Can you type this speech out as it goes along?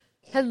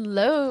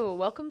Hello,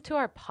 welcome to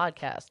our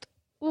podcast.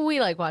 We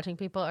like watching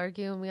people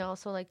argue and we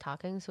also like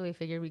talking, so we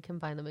figured we'd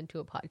combine them into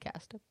a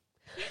podcast.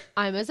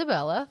 I'm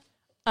Isabella.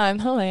 I'm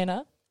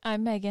Helena.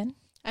 I'm Megan.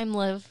 I'm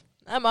Liv.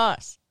 I'm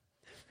us.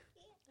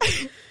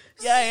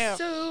 Yeah, I am.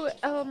 So,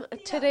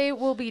 today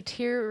we'll be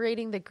tier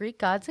rating the Greek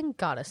gods and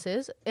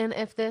goddesses, and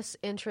if this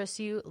interests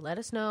you, let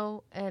us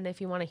know. And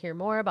if you want to hear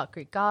more about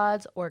Greek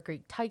gods or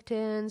Greek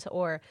titans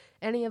or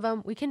any of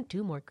them, we can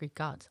do more Greek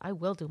gods. I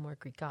will do more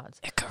Greek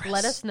gods. Icarus.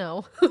 Let us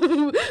know.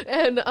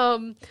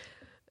 And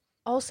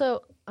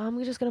also,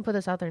 I'm just gonna put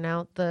this out there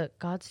now. The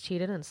gods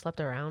cheated and slept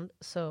around,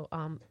 so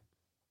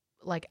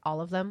like all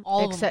of them,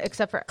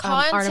 except for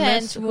Content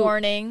Artemis,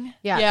 warning.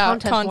 Yeah,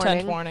 content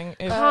warning.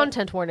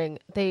 Content warning.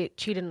 They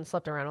cheated and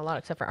slept around a lot,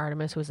 except for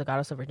Artemis, who is the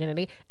goddess of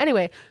virginity.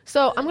 Anyway,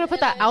 so I'm gonna put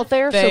that out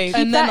there. So keep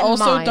and that then in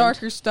also mind.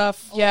 darker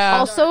stuff. Yeah.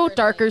 Also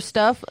darker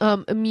stuff.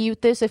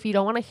 Mute this if you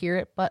don't want to hear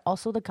it. But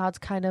also the gods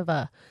kind of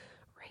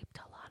raped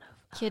a lot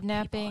of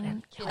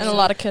Kidnapping. people and a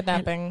lot of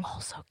kidnapping. and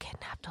also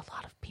kidnapped a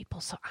lot of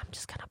people. So I'm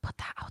just gonna put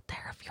that out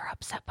there if you're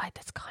upset by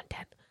this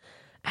content.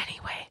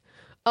 Anyway,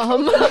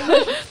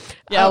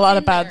 Yeah, a lot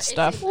of bad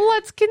stuff.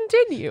 let's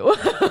continue.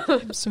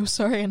 I'm so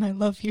sorry and I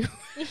love you.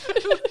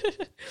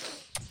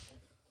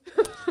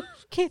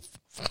 Kiss.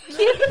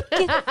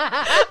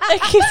 A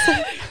kiss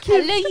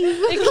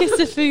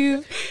for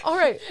you. All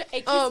right.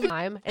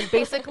 And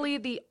basically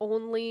the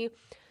only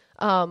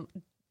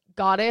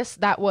goddess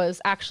that was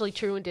actually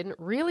true and didn't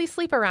really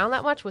sleep around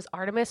that much was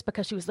Artemis,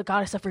 because she was the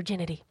goddess of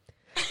virginity.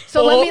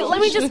 So let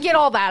me just get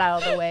all that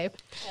out of the way.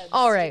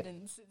 All right.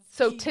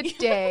 So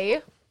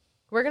today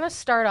we're going to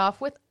start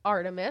off with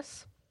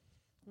Artemis.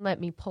 Let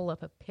me pull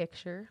up a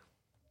picture.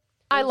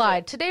 I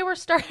lied. Today we're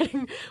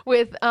starting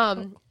with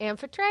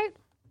Amphitrite,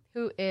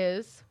 who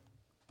is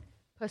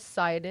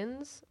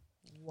Poseidon's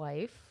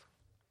wife.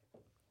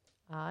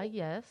 Ah,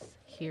 yes.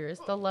 Here's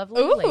the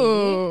lovely lady.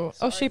 Ooh.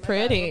 Oh, she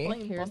pretty.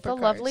 Here's the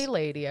lovely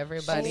lady,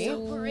 everybody.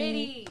 So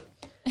pretty.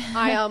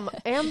 I am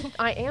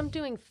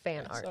doing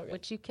fan art, so good.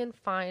 which you can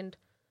find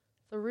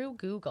through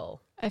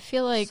Google. I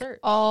feel like Search.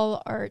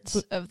 all arts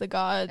of the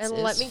gods. And is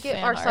let me get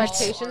fan our art.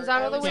 citations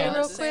out of the way Yeah.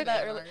 real quick.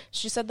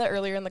 She said that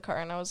earlier in the car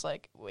and I was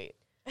like, wait.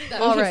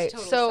 All right.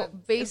 So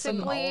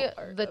basically, It's an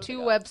all art the of two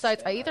the gods.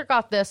 websites, I either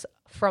got this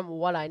from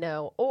what I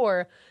know,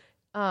 or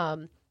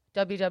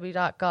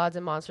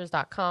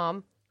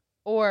www.godsandmonsters.com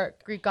or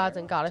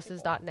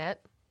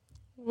GreekGodsandGoddesses.net.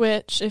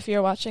 Which, if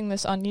you're watching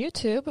this on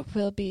YouTube,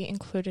 will be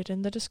included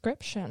in the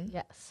description.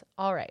 Yes.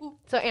 All right.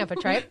 So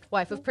Amphitrite,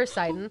 wife of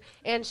Poseidon,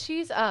 and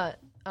she's a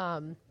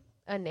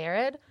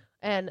Nereid,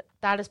 and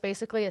that is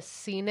basically a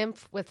sea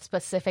nymph with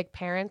specific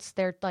parents.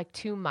 They're like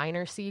two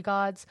minor sea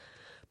gods,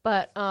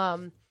 but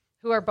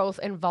who are both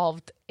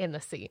involved in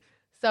the sea.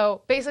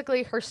 So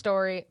basically her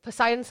story,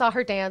 Poseidon saw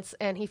her dance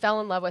and he fell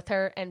in love with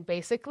her and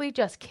basically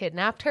just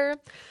kidnapped her.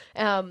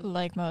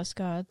 Like most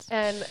gods.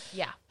 And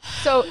yeah,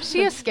 so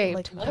she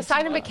escaped.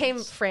 Poseidon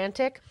became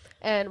frantic,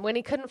 and when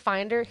he couldn't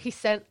find her, he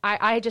sent,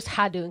 I just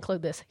had to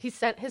include this, he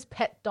sent his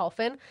pet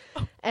dolphin.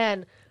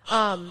 And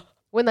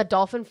when the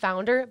dolphin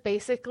found her,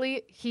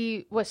 basically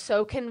he was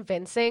so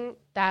convincing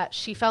that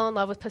she fell in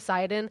love with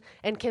Poseidon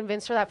and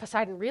convinced her that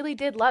Poseidon really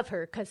did love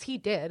her, because he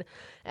did.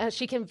 And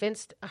she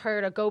convinced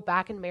her to go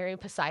back and marry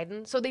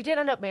Poseidon. So they did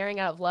end up marrying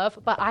out of love,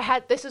 but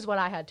this is what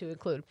I had to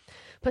include.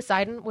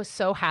 Poseidon was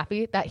so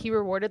happy that he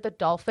rewarded the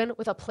dolphin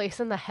with a place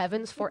in the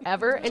heavens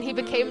forever, and he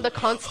became the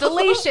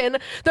constellation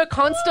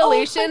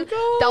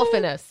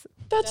Delphinus.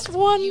 That's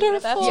wonderful.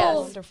 That's Yes.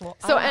 wonderful.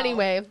 So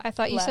anyway, I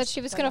thought you said she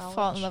was going to Bless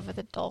fall the in love with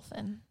a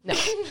dolphin. no,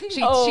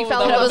 she Oh,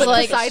 fell in that love was with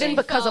like- Poseidon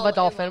because of a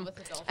dolphin.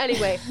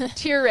 Anyway,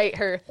 tier rate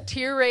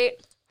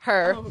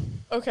her.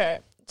 Okay,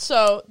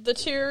 so the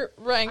tier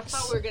ranks. I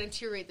thought we were going to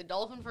tear rate the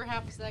dolphin for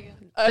half a second.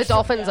 The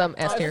dolphin's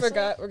S I tier.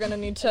 forgot. We're gonna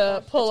need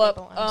to pull up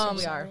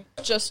We are.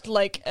 just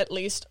like at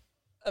least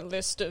a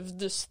list of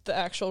the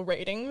actual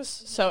ratings,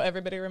 so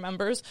everybody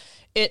remembers.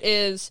 It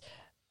is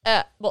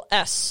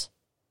S,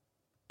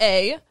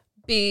 A,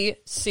 B,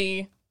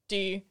 C,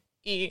 D,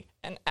 E,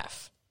 and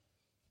F.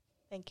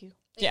 Thank you.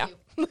 Yeah. You.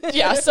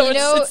 Yeah, so You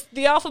know, it's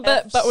the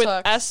alphabet, F but with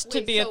sucks. S to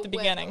Wait, be at so the wait,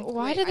 beginning.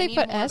 Why Wait, did I they need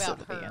put more S at about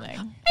the her.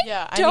 beginning?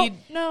 Yeah, I Don't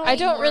need. know. I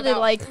don't more really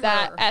about like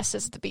that her. S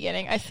is the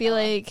beginning. I feel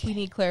like We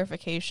need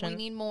clarification.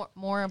 We need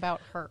more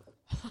about her.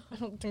 I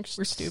don't think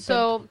we're stupid.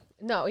 So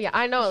no, yeah,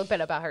 I know a bit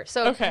about her.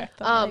 So Okay.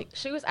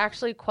 she was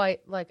actually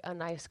quite like a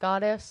nice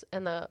goddess,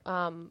 and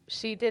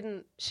she's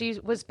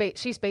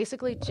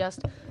basically just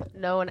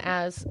known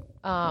as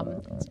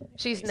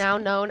she's now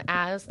known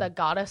as the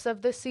goddess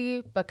of the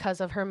sea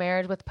because of her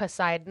marriage with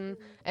Poseidon,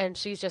 and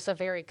she's just a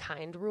very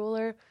kind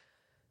ruler.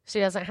 She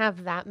doesn't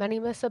have that many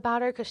myths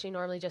about her because she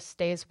normally just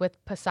stays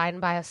with Poseidon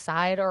by his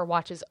side or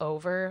watches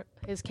over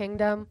his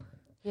kingdom,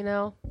 you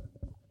know?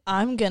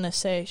 I'm gonna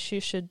say she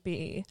should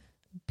be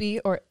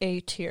B or A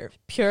tier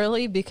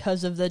purely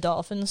because of the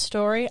dolphin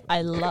story.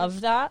 I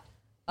love that.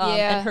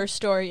 and her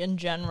story in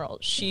general.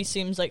 She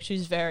seems like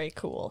she's very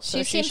cool. So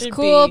she seems should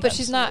cool, be, but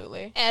she's not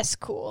Absolutely. as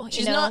cool. she's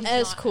you know? not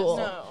as cool.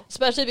 No.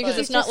 Especially because But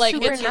it's she's not just like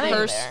super it's nice.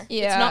 her.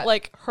 Yeah. It's not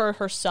like her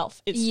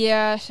herself. It's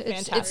Yeah,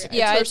 fantastic.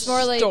 it's her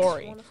more like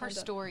story. Her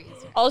story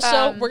is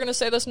Also, we're gonna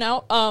say this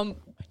now.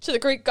 To the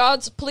Greek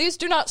gods, please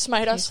do not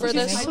smite us for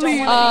this. I don't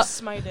want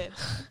to be smited.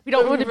 We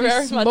don't want to be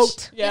Very much,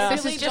 smoked. yeah.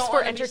 This Really is just don't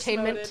for wanna be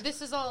entertainment. smited.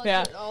 This is all,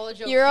 Yeah. all a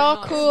joke. You're for all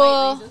not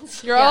cool. spite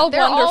reasons. You're Yeah, all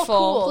they're all wonderful.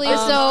 cool. please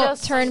This is don't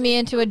just- turn me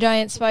into a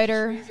giant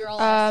spider. You're all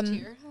S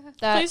tier.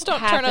 That Please don't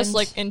turn us happened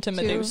like into to-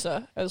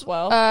 Medusa as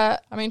well. Uh,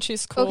 I mean,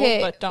 she's cool,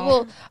 okay, but don't.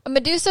 well, the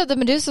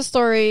Medusa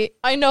story.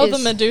 I know the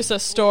is- Medusa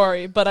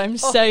story, but I'm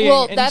saying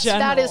well, in that's-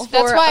 general. that is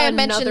That's for why I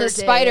mentioned another the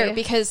spider day.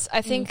 because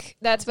I think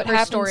that's what Her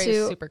happened story is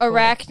to super cool.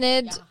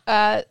 Arachnid.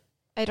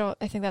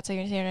 I think that's how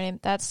you say her name.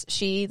 That's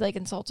she like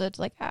insulted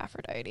like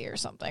Aphrodite or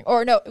something.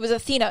 Or no, it was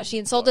Athena. She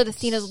insulted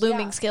Athena's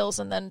looming skills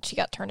and then she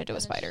got turned into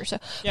a spider. So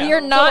Yeah. we are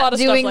There's a lot not of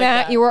stuff doing like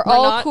that. You are We're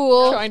all not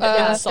cool. Trying to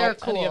they're insult any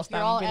cool. of them.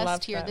 You're all We S love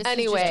tier. them. This is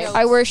Anyway. just jokes.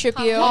 I worship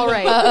you. All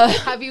right.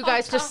 Have you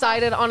guys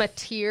decided on a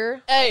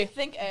tier? A.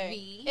 Think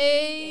A.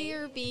 A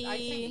or B? I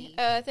say B.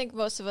 I think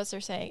most of us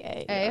are saying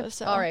A. A.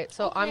 So. All right.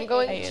 So I'm Okay,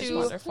 going A is to. She's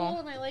wonderful. cool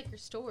and I like her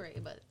story,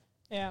 but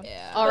Yeah.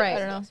 Yeah. All right. I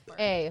don't know.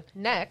 A.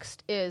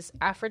 Next is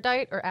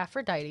Aphrodite or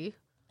Aphrodite.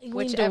 We need to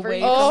Whichever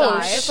wait you for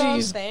decide. some.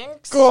 She's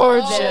thanks.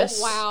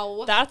 gorgeous. Oh,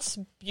 wow. That's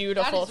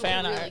beautiful That is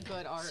fan really art.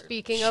 good art.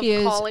 Speaking of She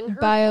is calling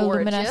her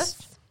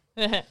bioluminescent.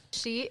 gorgeous,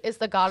 she is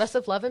the goddess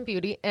of love and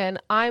beauty.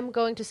 And I'm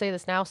going to say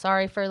this now.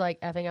 Sorry for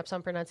like effing up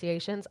some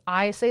pronunciations.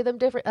 I say them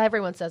different.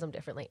 Everyone says them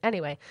differently.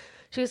 Anyway,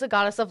 she's the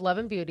goddess of love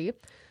and beauty.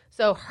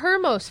 So her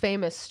most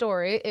famous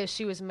story is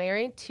she was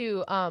married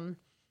to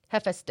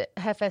Hephaestus.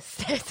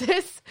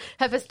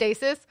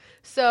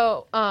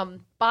 So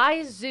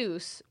by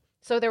Zeus.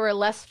 So there were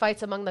less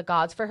fights among the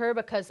gods for her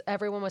because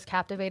everyone was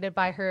captivated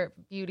by her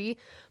beauty.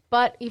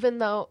 But even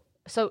though,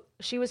 so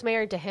she was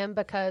married to him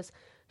because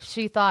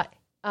she thought,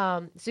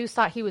 Zeus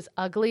thought he was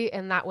ugly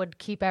and that would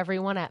keep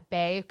everyone at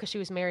bay because she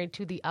was married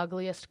to the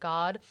ugliest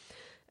god.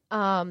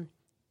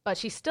 But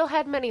she still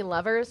had many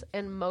lovers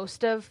and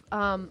most of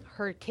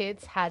her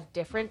kids had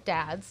different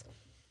dads.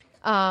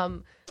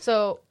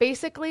 So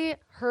basically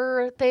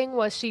her thing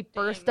was she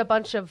birthed a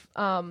bunch of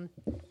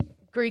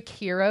Greek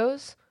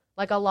heroes.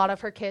 Like a lot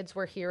of her kids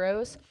were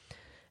heroes.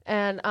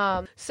 And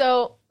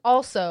so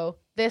also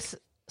this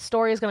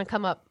story is going to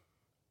come up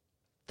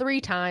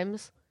 3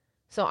 times.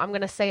 So I'm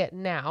going to say it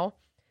now.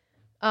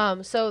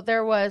 So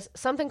there was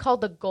something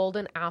called the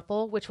golden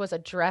apple, which was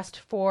addressed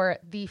for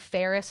the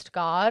fairest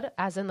god,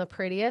 as in the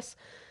prettiest.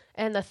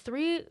 And the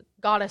 3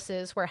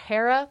 goddesses were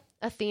Hera,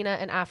 Athena,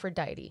 and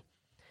Aphrodite.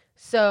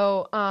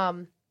 So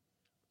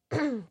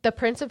the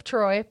Prince of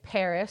Troy,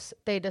 Paris,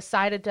 they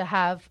decided to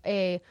have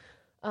a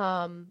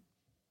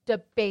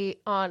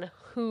debate on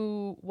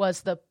who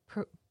was the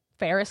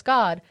fairest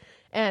god,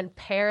 and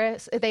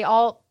Paris, they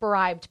all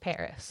bribed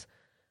Paris.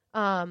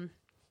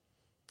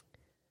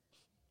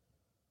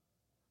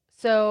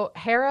 So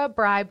Hera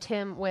bribed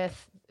him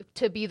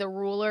to be the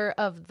ruler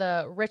of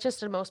the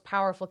richest and most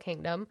powerful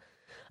kingdom.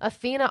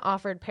 Athena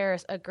offered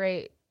Paris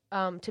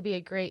to be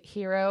a great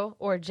hero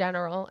or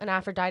general, and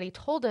Aphrodite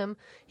told him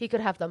he could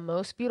have the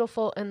most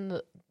beautiful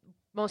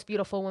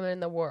woman in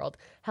the world,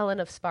 Helen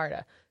of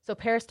Sparta. So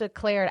Paris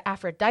declared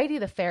Aphrodite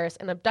the fairest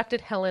and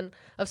abducted Helen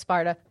of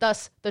Sparta.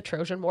 Thus, the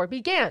Trojan War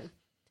began.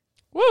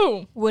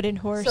 Woo! Wooden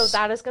horse. So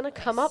that is going to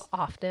come up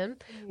often.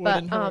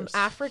 Wooden But horse.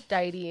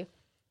 Aphrodite,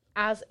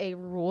 as a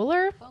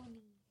ruler,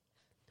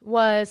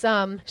 was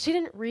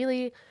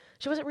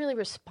she wasn't really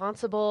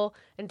responsible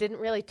and didn't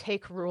really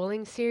take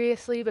ruling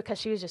seriously because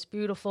she was just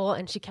beautiful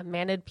and she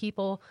commanded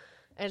people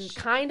and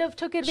kind of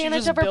took advantage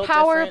just of her built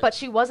power, different. but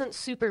she wasn't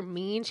super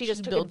mean. She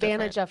just took built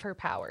advantage of her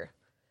power.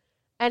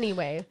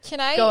 Anyway, can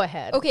I go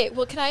ahead. Okay,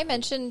 well, can I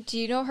mention? Do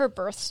you know her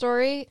birth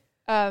story?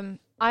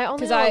 I only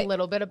 'Cause know I- a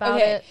little bit about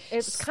okay. it.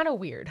 It's kind of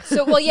weird.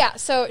 So, well, yeah.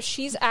 So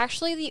she's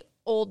actually the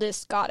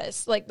oldest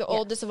goddess, like the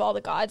oldest of all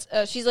the gods.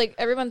 She's like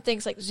everyone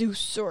thinks like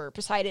Zeus or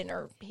Poseidon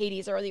or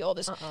Hades are the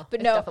oldest, but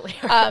it's no. definitely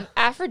her.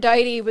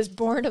 Aphrodite was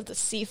born of the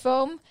sea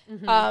foam.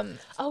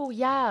 Oh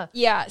yeah.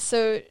 Yeah,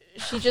 so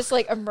she just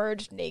like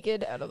emerged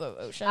naked out of the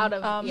ocean.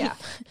 Yeah.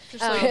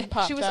 Just like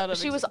popped She out of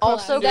was existence.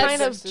 also That's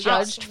kind of existence.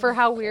 judged for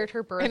how weird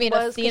her birth I mean,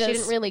 was because she Athena's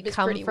didn't really is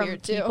come pretty from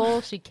weird, too.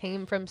 people. She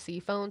came from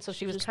Seaphone, so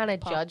she was kind of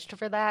judged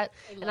for that.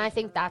 And I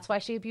think that's why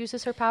she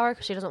abuses her power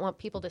because she doesn't want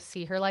people to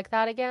see her like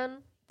that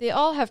again. They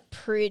all have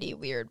pretty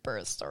weird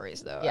birth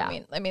stories, though. Yeah.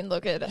 I mean,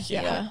 look at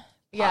Athena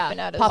popping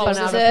out of popping Zeus's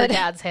out of her head.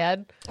 dad's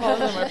head. All of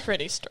them are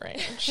pretty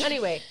strange.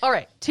 Anyway, all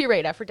right,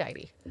 T-rate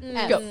Aphrodite.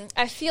 Go.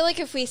 I feel like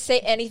if we say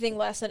anything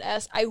less than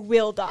S, I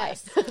will die.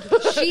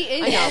 She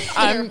is S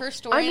tier. Her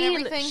story I and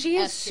mean, everything. she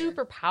is S tier.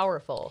 super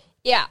powerful.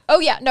 Yeah. Oh,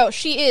 yeah. No,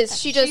 she is.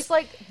 She just She's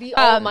like the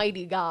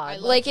almighty god.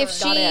 like if her.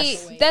 she.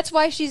 Goddess. That's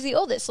why she's the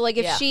oldest. So like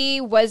if Yeah.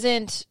 she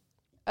wasn't,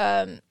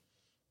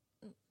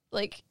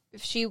 like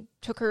if she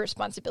took her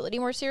responsibility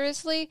more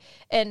seriously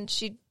and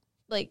she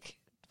like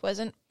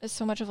wasn't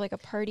so much of like a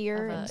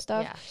partier and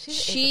stuff, yeah,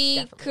 she definitely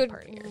a could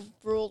partier.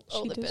 rule She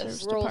Olympus.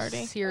 deserves to Rules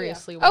party.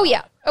 seriously. Oh well.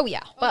 yeah, oh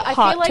yeah. But I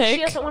Hot feel like she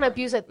take. doesn't want to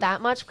abuse it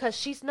that much because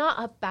she's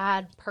not a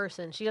bad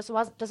person. She just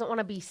doesn't want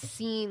to be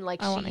seen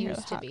like I want to she hear the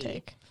used to hot be.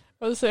 take.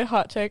 I would say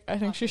hot take. I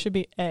think she should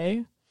be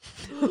A.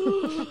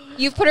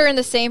 You've put her in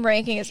the same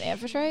ranking as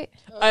Amphitrite.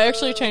 I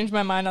actually changed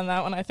my mind on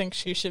that one. I think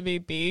she should be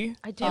B.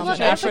 I do Um,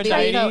 love Aphrodite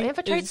Aphrodite though.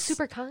 Aphrodite's is-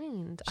 super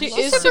kind. She I love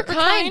is her. super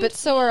kind, but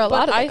so are a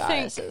lot of the I think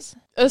goddesses.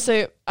 Let's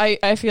say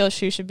I feel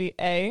she should be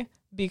A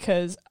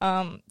because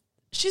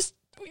she's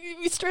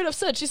we straight up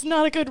said she's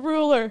not a good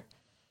ruler.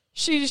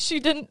 She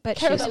didn't But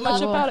care she's that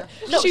much cool. about it.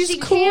 No, she's she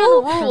cool.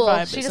 can rule. Her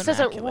vibe She is just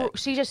doesn't. immaculate.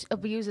 She just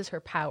abuses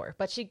her power,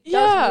 but she does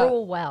Yeah.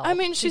 rule well. I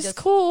mean, She she's just-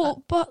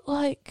 cool, but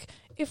like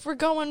if we're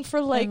going for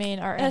like I mean,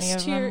 are any S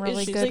of tier, them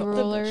really is good like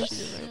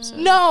rulers?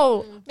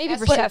 No, Maybe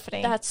but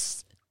Persephone.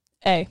 that's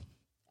A.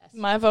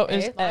 My vote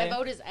is A. My A.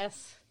 vote is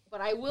S,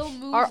 but I will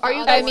move. Are the you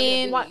other guys? I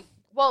mean- one to what? B.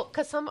 Well,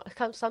 because some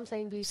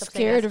saying B, some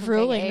saying Scared S, of some saying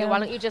ruling A. them. Why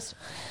don't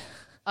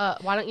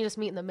you just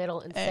meet in the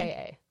middle and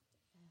say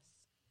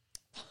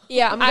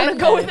Yeah, I'm gonna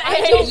go with I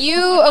A. don't- You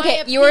my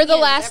okay? You were the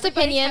opinions. last Everybody's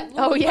opinion.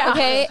 got Oh yeah.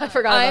 Okay, I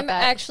forgot I'm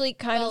about that. actually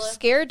kind of Bella.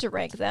 scared to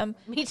rank them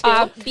Me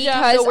too.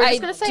 because So we're I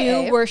just gonna say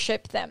do A.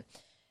 worship them.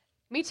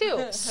 Me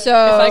too. So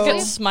If I get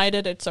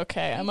smited, it's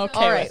okay. I'm okay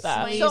All right. with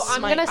that. So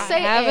I'm gonna I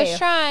say have A. a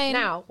shrine.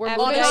 Now, we're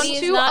Aphrodite moving on is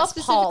to not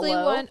specifically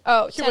Apollo. one.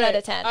 Oh, 10 out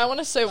of 10. I want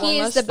to say one He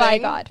last is the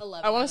thing. bi-god.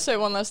 11 I want to say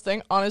one last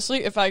thing.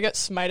 Honestly, if I get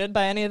smited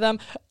by any of them,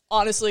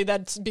 honestly,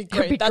 that'd be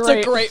great. be That's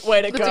great. a great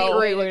way to That's a go.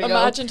 great way to go.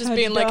 Imagine just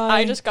being like, die.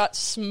 I just got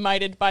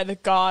smited by the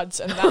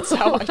gods, and that's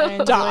how I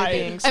Enjoy die.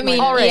 being I mean,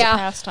 smited. All right. yeah.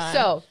 Pastime.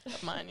 So,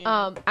 Mine, you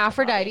know.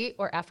 Aphrodite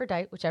or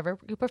Aphrodite, whichever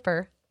you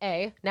prefer.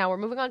 A. Now we're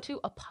moving on to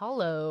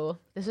Apollo.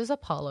 This is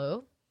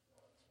Apollo.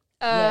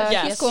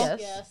 Yes. He's cool. Yes.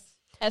 Yes.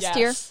 S Yes.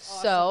 tier.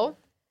 So,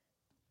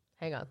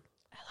 hang on.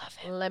 I love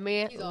him. Let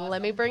me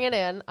awesome. bring it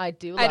in. I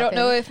do. Love I don't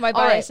know him. if my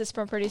All right. bias is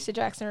from Percy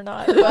Jackson or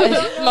not,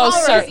 but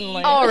Most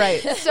certainly. All right.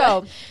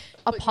 So,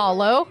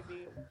 Apollo.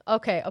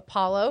 Okay,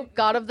 Apollo,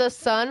 god of the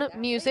sun,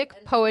 music,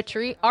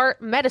 poetry,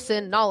 art,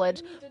 medicine,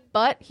 knowledge.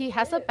 But he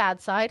has a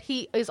bad side.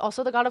 He is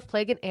also the god of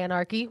plague and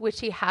anarchy, which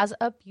he has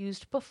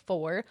abused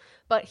before.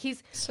 But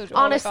he's So do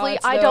all the honestly,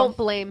 gods, I though. don't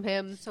blame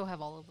him. So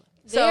have all of them.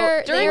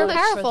 they're during the-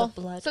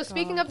 powerful. So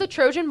speaking of the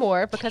Trojan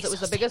War, because it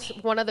was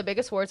one of the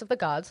biggest wars of the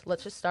gods,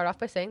 let's just start off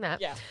by saying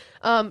that. Yeah.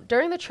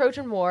 During the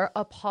Trojan War,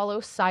 Apollo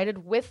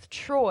sided with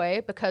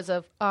Troy because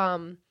of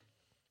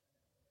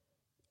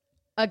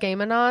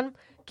Agamemnon,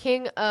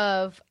 king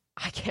of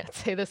I can't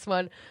say this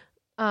one,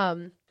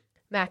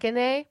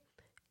 Machaene.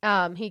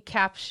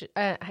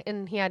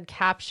 He had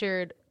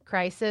captured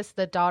Chrysis,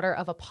 the daughter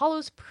of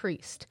Apollo's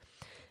priest,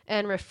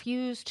 and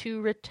refused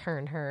to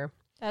return her.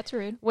 That's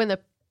rude. When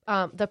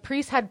the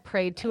priest had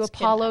prayed to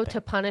Apollo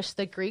to punish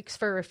the Greeks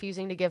for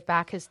refusing to give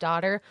back his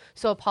daughter,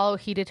 so Apollo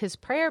heeded his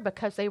prayer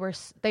because they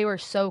were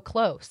so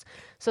close.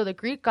 So the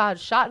Greek god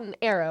shot an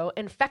arrow,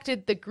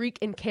 infected the Greek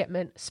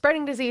encampment,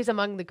 spreading disease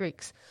among the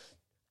Greeks.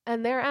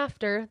 And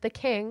thereafter, the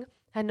king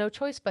had no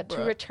choice but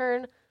to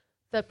return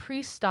the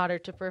priest's daughter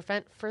to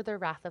prevent further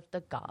wrath of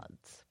the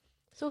gods.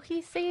 So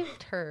he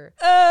saved her.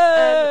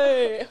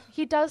 Hey!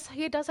 He does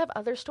have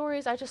other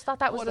stories. I just thought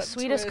that was What the a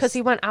sweetest because twist.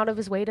 he went out of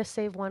his way to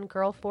save one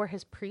girl for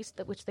his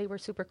priest, which they were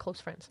super close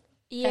friends.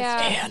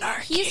 Yeah,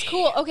 he's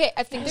cool. Okay,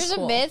 I think there's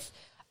cool. a myth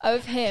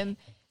of him.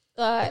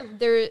 I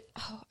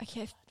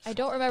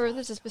don't remember if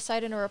this is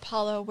Poseidon or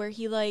Apollo, where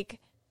he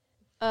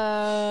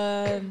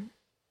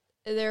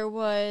there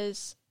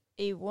was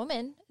a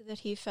woman that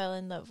he fell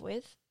in love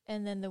with,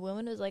 and then the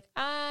woman was like,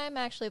 "I'm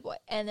actually a boy,"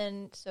 and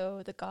then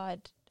so the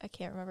god, I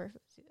can't remember if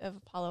it was of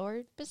Apollo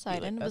or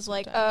Poseidon, that was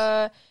like,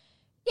 sometimes.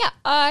 "Yeah,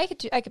 I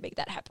could make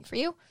that happen for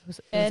you." It was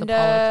And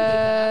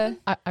Apollo.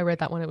 I read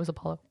that one. It was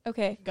Apollo.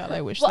 okay. God,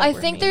 I wish. Well, that I were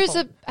think me. there's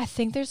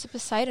a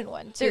Poseidon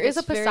one too. There is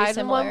a that's very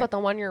Poseidon one, similar. but the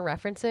one you're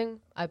referencing,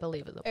 I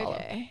believe, is Apollo.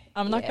 Okay.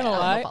 I'm not Yeah. gonna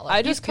lie. Apollo. I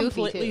He's just goofy,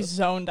 completely too.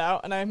 zoned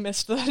out and I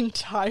missed the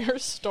entire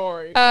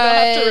story. You'll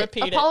have to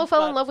repeat it. Apollo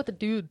fell in but- love with a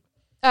dude.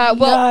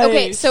 Well,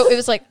 okay, Nice. so it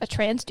was like a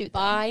trans dude.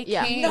 By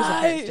Yeah. King. It was a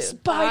trans Nice,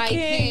 dude. by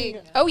king,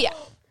 Oh yeah.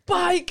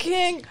 by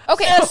king.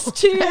 Okay. S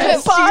tier,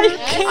 by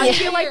king. I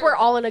feel like we're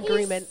all in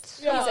agreement.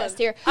 He's S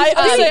tier.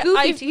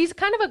 He's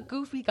kind of a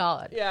goofy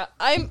god. Yeah,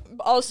 I'm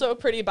also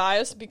pretty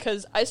biased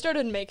because I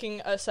started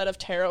making a set of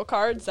tarot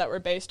cards that were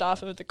based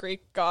off of the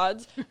Greek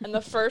gods, and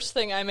the first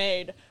thing I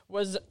made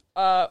was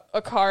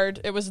a card.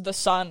 It was the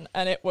sun,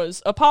 and it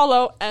was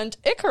Apollo and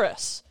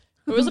Icarus.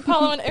 It was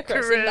Apollo and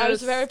Icarus, and I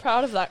was very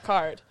proud of that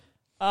card.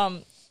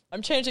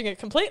 I'm changing it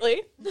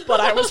completely, but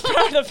I was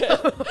proud of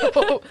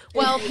it.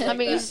 Well, I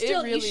mean,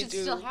 You really should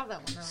do. still have that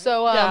one, right?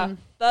 so Yeah, I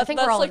that's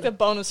think we're all like in the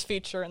bonus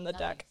feature in the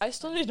deck. I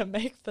still need to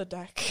make the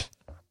deck.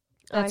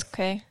 That's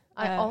okay.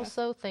 I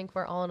also think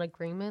we're all in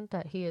agreement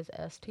that he is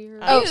S tier.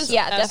 Oh, He is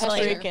yeah, S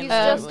definitely. freaking He's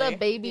just a deadly.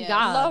 baby Yeah.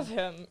 god. Love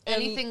him. And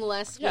Anything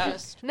less would yeah.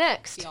 just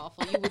Next, be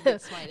awful. You would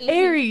get smited.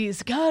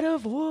 Ares, god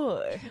of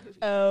war.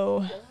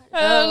 Oh.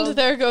 And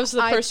there goes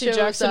the I Percy chose,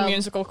 Jackson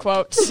musical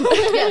quotes.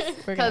 Yes,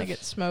 We're gonna 'cause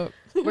get smoked.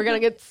 we're gonna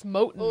get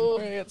smoten. We're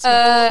gonna get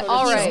smoked.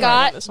 all He's right.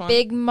 got This one.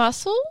 big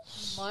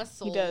muscles.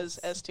 Muscles. He does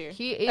S tier.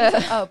 He is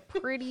a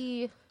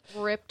pretty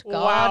ripped god.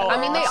 Wow.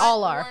 I mean, they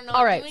all are. We're not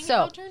All right, doing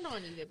so no turn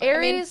on you, but-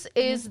 Ares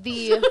is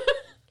the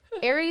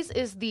Ares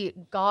is the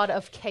god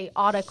of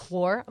chaotic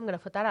war. I'm gonna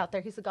put that out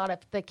there. He's the god of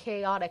the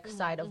chaotic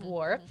side of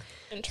war.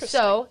 Interesting.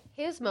 So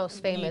his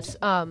most famous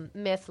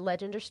myth,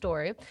 legend, or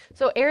story.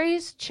 So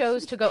Ares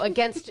chose to go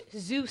against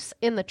Zeus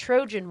in the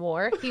Trojan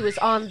War. He was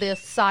on this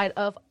side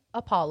of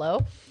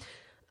Apollo.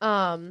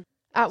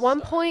 At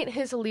one point,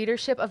 his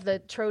leadership of the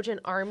Trojan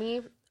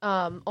army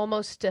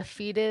almost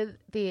defeated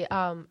the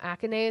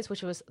Achaeans,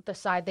 which was the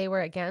side they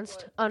were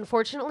against.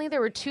 Unfortunately, there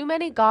were too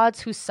many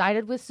gods who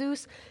sided with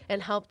Zeus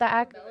and helped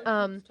the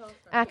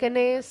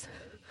Achaeans.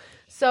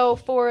 So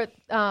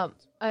to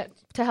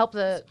help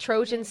the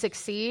Trojans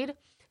succeed,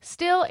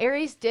 still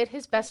Ares did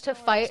his best to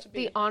fight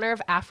the honor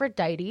of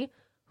Aphrodite,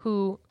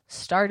 who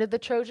started the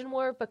Trojan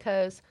War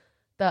because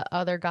the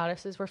other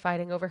goddesses were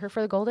fighting over her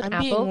for the golden I'm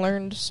apple. being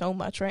learned so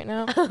much right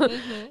now.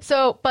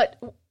 So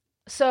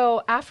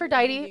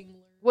Aphrodite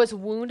was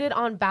wounded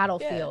on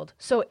battlefield.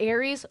 So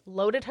Ares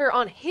loaded her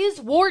on his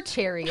war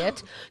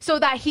chariot so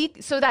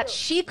that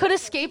she could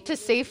escape to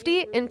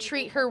safety and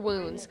treat her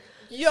wounds.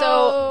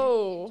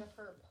 Yo.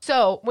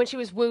 So when she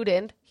was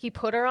wounded, he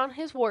put her on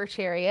his war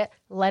chariot,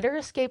 let her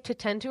escape to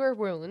tend to her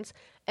wounds,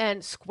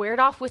 and squared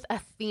off with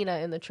Athena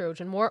in the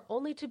Trojan War,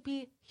 only to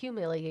be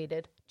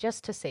humiliated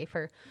just to save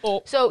her.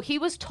 Oh. So he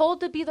was told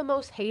to be the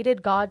most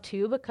hated god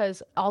too,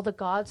 because all the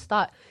gods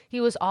thought he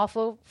was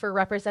awful for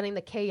representing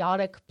the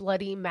chaotic,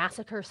 bloody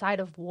massacre side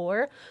of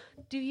war.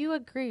 Do you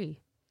agree?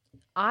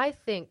 I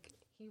think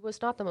he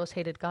was not the most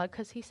hated god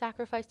because he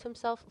sacrificed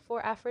himself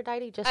for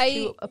Aphrodite just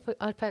to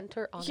offend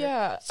her honor.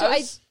 Yeah. So I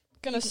was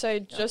gonna say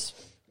just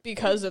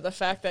because of the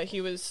fact that he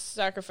was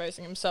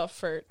sacrificing himself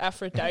for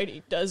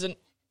Aphrodite doesn't.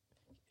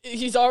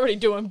 He's already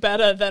doing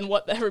better than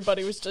what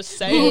everybody was just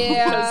saying.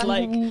 Yeah. Because,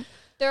 like,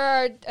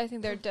 I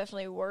think there are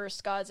definitely worse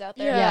gods out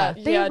there. Yeah,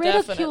 they yeah,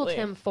 ridiculed definitely.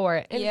 him for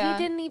it, and Yeah.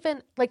 he didn't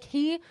even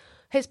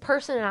his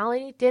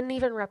personality didn't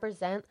even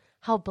represent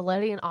how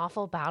bloody and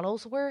awful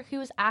battles were. He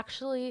was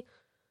actually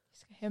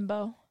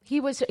Himbo. he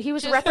was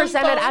Just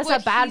represented because as a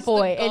what bad he's the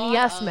boy, god and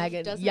yes, of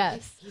Megan, doesn't yes,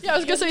 mean he's yeah, I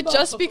was gonna say himbo.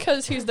 just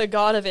because he's the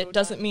god of it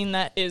doesn't mean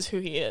that is who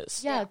he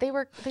is. yeah, they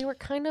were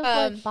kind of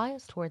like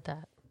biased toward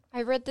that.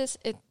 I read this.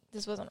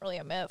 This wasn't really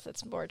a myth.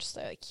 It's more just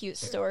a cute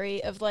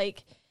story of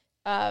like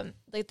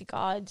the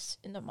gods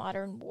in the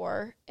modern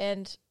war,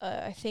 and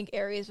I think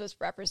Ares was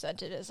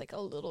represented as like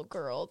a little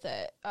girl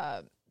that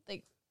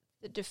like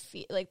the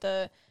defeat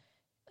the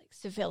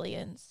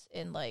civilians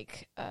in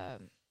like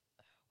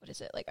what is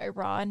it, like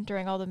Iran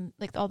during all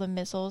the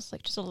missiles,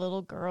 like just a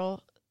little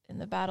girl in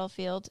the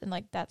battlefield, and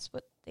like that's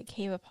what they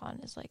came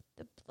upon as like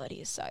the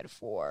bloodiest side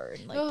of war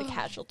and like the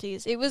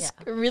casualties. It was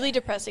a really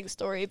depressing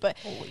story, but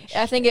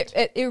I think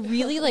it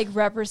really like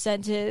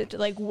represented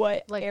like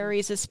what Like,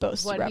 Ares is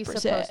supposed to What he's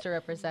represent. supposed to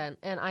represent,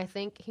 and I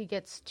think he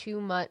gets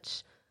too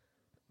much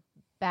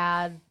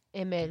bad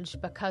image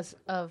because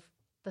of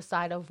the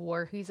side of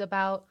war he's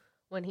about.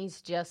 When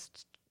he's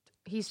just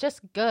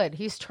good.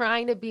 He's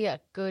trying to be a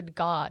good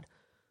god.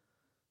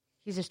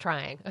 He's just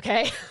trying,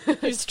 okay?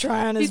 He's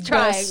trying his He's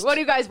trying. best. What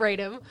do you guys rate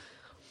him?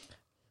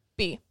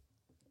 B.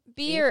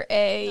 B or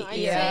A? No, I'd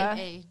yeah.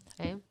 say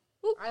A. A.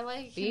 I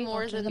like B, him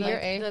more than, B or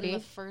A, than B? the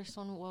first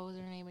one. What was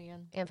her name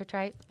again?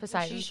 Amphitrite?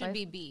 Poseidon? She should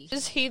be B.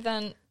 Is he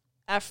then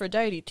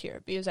Aphrodite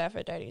tier? B is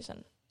Aphrodite's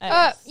and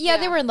A. Yeah,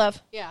 they Yeah. were in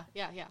love. Yeah.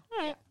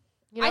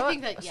 You know I what?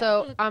 think that, yeah.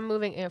 So I'm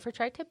moving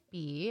Amphitrite to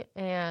B,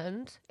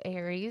 and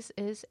Ares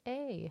is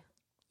A.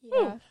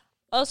 Yeah.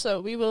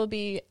 Also, we will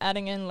be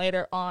adding in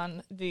later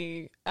on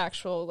the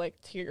actual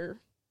like tier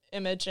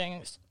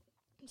imaging.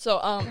 So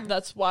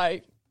that's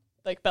why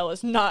like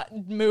Bella's not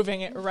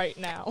moving it right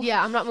now.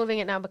 Yeah, I'm not moving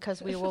it now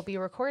because we will be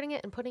recording it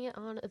and putting it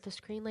on the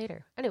screen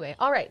later. Anyway,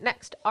 all right,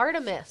 next.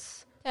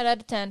 Artemis. 10 out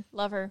of 10.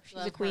 Love her. She's a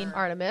Love queen. her.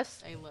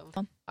 Artemis. I love.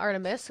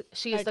 Artemis.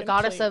 She is I the can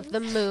goddess please. of the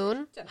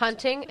moon,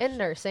 hunting, and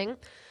nursing.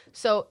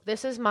 So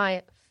this is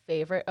my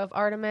favorite of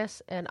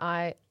Artemis, and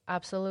I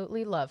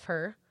absolutely love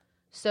her.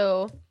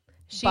 So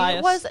she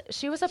Bias.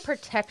 was a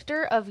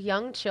protector of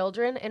young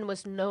children and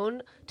was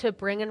known to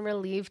bring and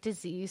relieve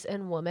disease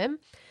in women.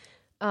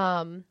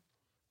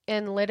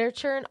 In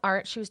literature and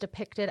art, she was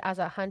depicted as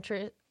a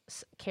huntress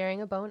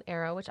carrying a bow and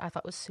arrow, which I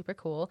thought was super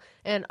cool.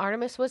 And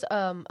Artemis was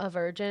a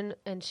virgin,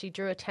 and she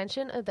drew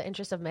attention of the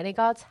interest of many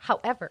gods.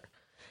 However,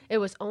 it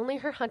was only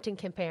her hunting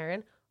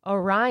companion,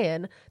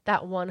 Orion,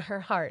 that won her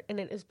heart. And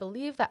it is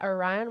believed that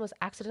Orion was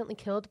accidentally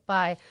killed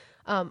by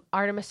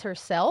Artemis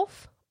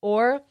herself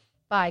or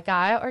by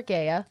Gaia or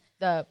Gaia,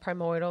 the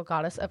primordial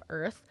goddess of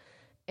Earth.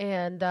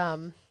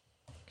 And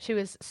she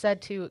was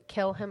said to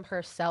kill him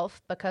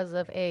herself because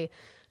of a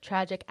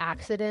tragic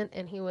accident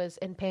and he was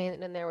in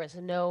pain and there was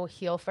no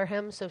heal for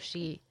him. So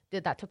she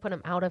did that to put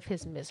him out of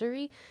his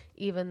misery,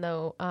 even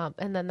though,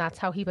 and then that's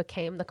how he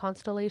became the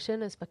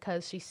constellation, is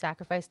because she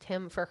sacrificed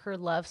him for her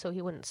love so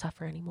he wouldn't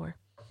suffer anymore.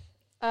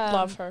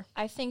 Love her.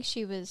 I think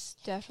she was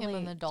definitely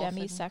and the dolphin.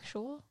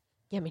 demisexual.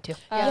 Yeah, me too.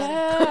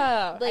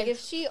 Yeah. Like if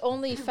she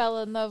only fell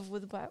in love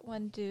with that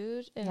one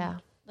dude, and Yeah.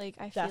 like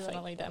I feel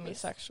Definitely like that was-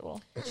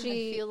 demisexual. I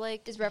She feel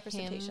like is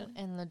representation. him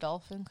and the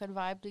dolphin could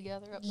vibe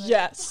together. Up there.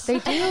 Yes. They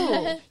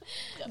do.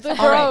 The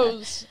All right.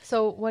 bros.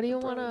 So what do you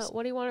want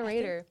to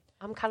rate her?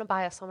 I'm kind of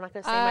biased, so I'm not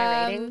going to say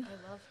my rating.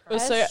 I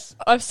love her.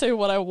 I say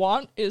what I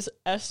want is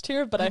S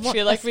tier, but I want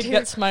feel like S we'd tier.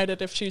 get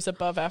smited if she's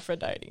above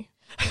Aphrodite.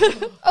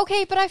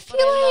 Okay, but I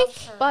feel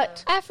like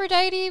But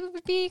Aphrodite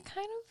would be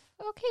kind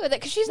of okay with it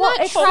because she's Well,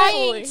 not it's trying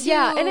totally- to.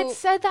 yeah, and it's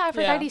said that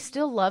Aphrodite Yeah.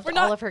 still loved We're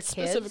all not of her kids.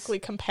 specifically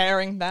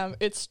comparing them.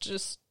 It's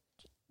just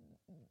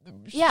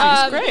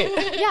Yeah. she's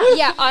great.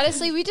 yeah.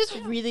 Honestly, we just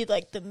really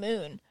like the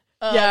moon.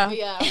 Yeah.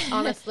 Yeah,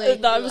 Honestly,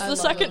 That was I the love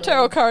second the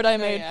tarot moon. card I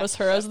made yeah, was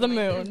her as the I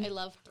moon.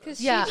 love her. Because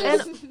Yeah, she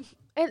just,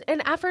 and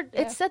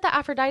it said that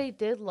Aphrodite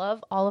did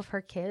love all of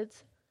her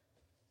kids,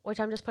 which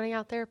I'm just putting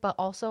out there. But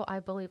also, I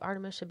believe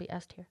Artemis should be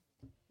S tier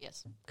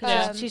Yes. because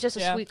Yeah. she's just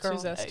a Yeah, sweet girl.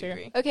 she's S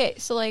tier. okay,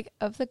 so like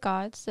of the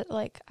gods that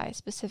like I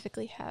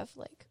specifically have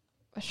like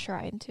a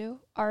shrine to,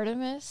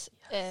 Artemis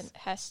and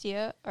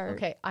Hestia are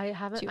Okay, I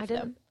Two of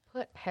didn't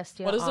put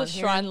Hestia. What does on the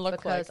here shrine look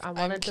because like? I I'm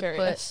wanted to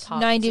curious. put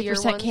top 90% tier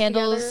ones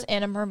candles together.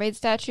 and a mermaid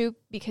statue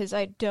because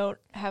I don't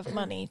have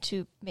money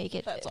to make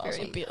it That's very,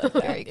 awesome. be like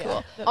very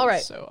cool. All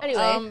right. So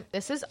Anyway,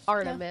 this is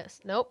Artemis.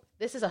 Nope,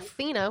 this is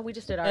Athena. We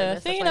just did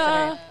Artemis. That's why I said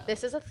Athena. her.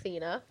 This is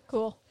Athena.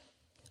 Cool.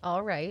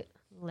 All right,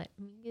 let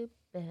me get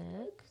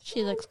back.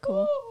 She looks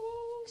cool.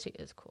 She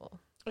is cool.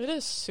 It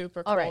is super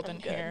All cold right, in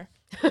good. here.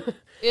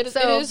 It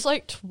So- is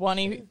like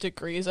 20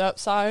 degrees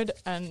outside,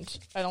 and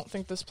I don't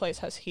think this place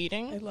has I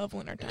heating. love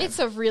wintertime. It's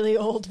a really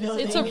old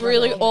building. It's a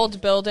really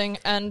old building,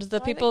 and the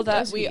people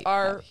that we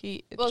are,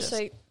 heat. It well, just-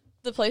 say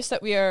the place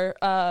that we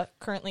are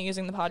currently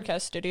using the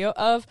podcast studio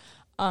of,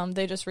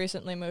 they just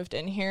recently moved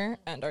in here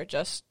and are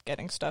just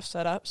getting stuff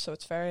set up, so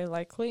it's very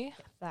likely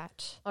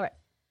that All right.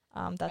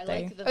 that I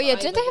they like the Oh yeah, vibe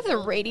didn't of they have the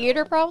building,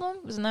 radiator though. problem?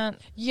 Wasn't that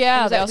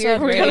yeah Was they that also weird?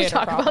 have We're going to radiator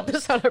talk about problems.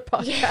 this on our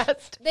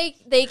podcast.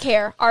 they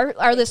care?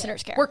 Our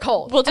listeners care. We're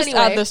cold. We'll just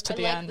Anyway, add this to I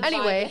the like end. the vibe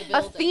Anyway, of the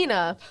building.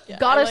 Athena, Yeah, I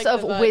goddess like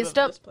of the vibe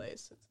wisdom. this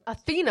place.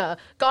 Athena,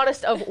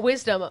 goddess of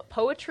wisdom,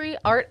 poetry,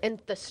 art, and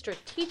the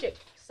strategic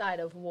side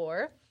of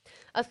war.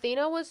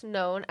 Athena was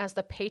known as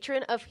the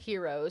patron of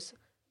heroes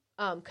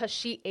because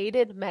she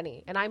aided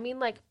many. And I mean,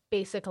 like,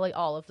 basically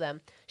all of them.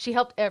 She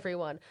helped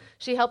everyone.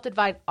 She helped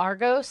advise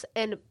Argos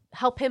and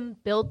help him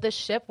build the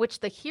ship, which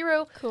the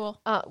hero, Cool.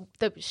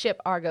 the ship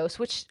Argos,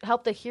 which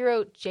helped the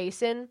hero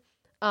Jason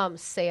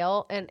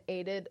sail and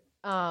aided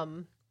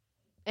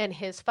in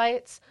his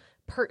fights.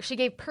 She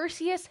gave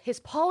Perseus his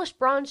polished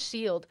bronze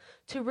shield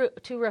to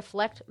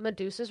reflect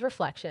Medusa's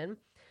reflection.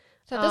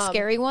 Is that the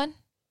scary one?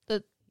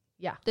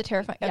 Yeah. The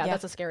terrifying. Yeah,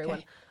 that's a scary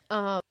Okay.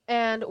 one.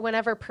 And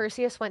whenever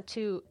Perseus went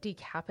to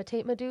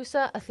decapitate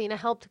Medusa, Athena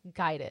helped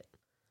guide it.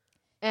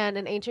 And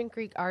in ancient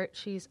Greek art,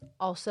 she's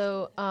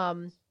also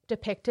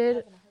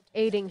depicted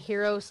aiding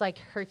heroes like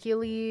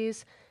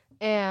Hercules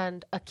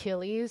and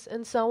Achilles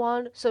and so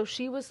on. So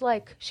she was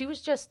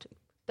just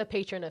the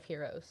patron of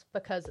heroes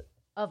because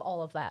of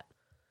all of that.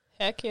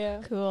 Heck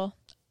yeah. Cool.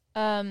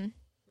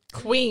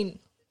 Queen.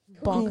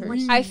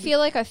 Bonkers. I feel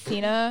like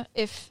Athena,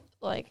 if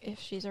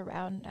she's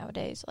around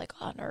nowadays, like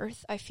on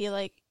Earth, I feel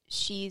like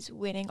she's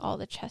winning all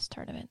the chess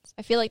tournaments.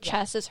 I feel like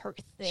chess is her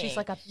thing. She's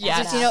like a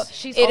Yes. badass. You know,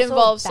 she's it also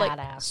involves a like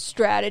badass.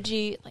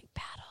 strategy, like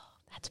battle.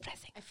 That's what I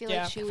think. I feel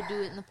Yeah. like she would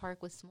do it in the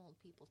park with small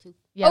people too.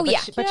 Yeah, Oh, but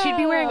yeah. but she'd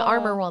be wearing Yeah.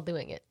 armor while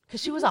doing it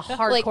because she was a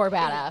hardcore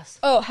badass.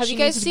 Oh, have She you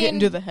guys needs to get seen?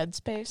 into the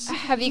headspace.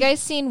 Have you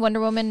guys seen Wonder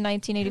Woman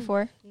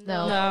 1984?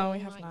 No. No, we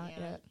have not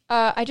yet.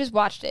 I just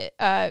watched it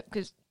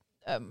because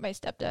my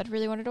stepdad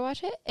really wanted to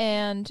watch it,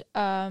 and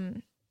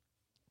kind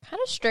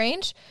of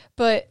strange,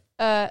 but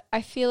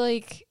I feel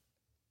like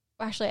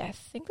actually I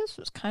think this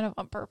was kind of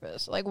on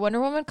purpose. Like Wonder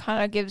Woman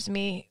kind of gives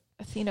me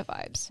Athena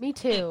vibes. Me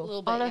too.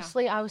 little bit, yeah.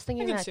 Honestly, I was I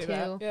thinking can that see too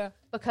that. Yeah.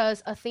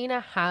 because Athena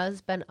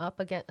has been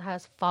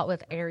has fought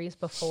with Ares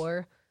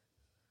before,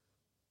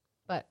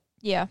 but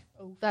Yeah.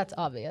 that's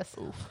obvious.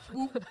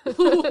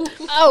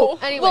 Oh,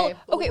 Anyway. well,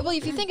 okay. Well,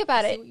 if you think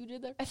about See it, what you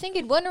did there? I think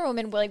in Wonder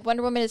Woman, like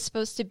Wonder Woman is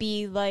supposed to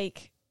be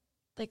like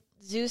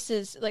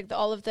Zeus's, like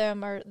all of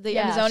them are the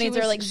Yeah, Amazonians she are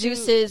was- like she-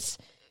 Zeus's.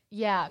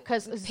 Yeah,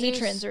 because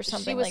Patrons or She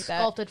something was like that.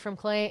 sculpted from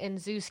clay, and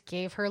Zeus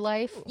gave her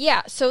life.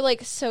 Yeah. So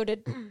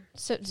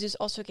Zeus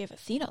also gave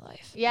Athena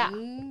life. Yeah.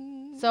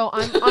 Mm. So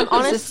I'm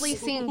honestly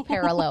seeing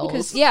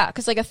parallels.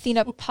 Because like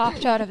Athena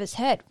popped out of his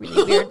head.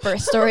 Really weird birth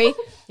story.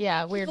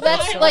 Yeah, weird. Well,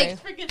 that's story. like-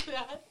 Forget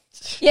that.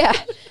 Yeah.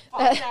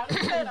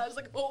 I was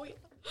like, oh, yeah.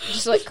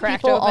 Just like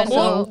cracked People open.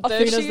 also-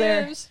 There Athena's she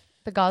there. is.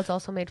 the gods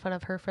also made fun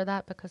of her for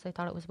that because they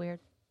thought it was weird.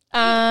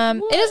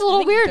 It is a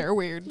little weird. They're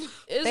weird.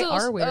 Is They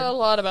are weird. A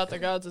lot about the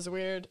gods is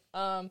weird.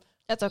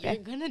 That's okay.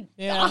 You're gonna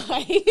Yeah.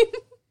 die.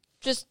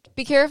 just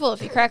be careful.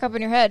 If you crack up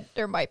in your head,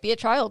 there might be a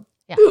child.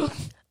 Yeah.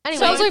 Anyway,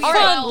 Sounds like all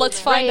fun. right. Let's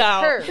find Rate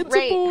out. her.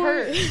 Rate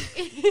her.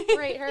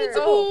 Rate her. It's a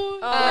boy.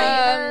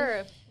 Rate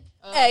her.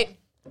 A.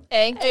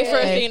 A. A for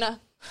Athena.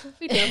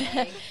 We do.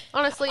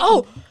 Honestly.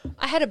 Oh,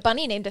 I had a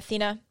bunny named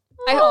Athena.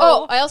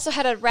 I also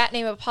had a rat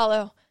named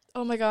Apollo.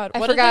 Oh my god. I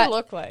What forgot. did they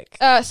look like?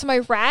 So my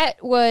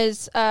rat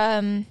was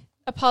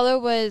Apollo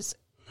was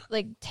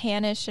like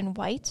tannish and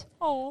white.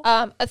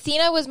 Oh.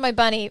 Athena was my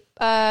bunny,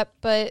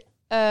 but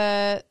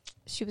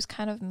she was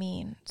kind of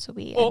mean, so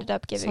we ended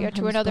up giving her to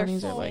Sometimes another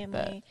bunnies are like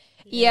family.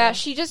 Yeah,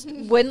 she just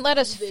wouldn't let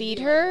us feed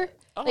her.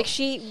 Oh. Like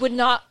she would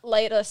not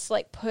let us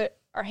like put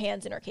our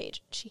hands in her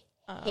cage. She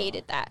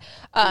hated that.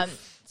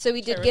 So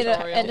we did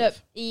Territorial.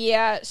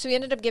 so we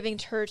ended up giving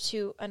her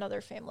to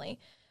another family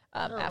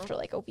after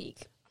like a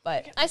week.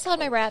 But I still had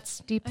my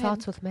rats. Deep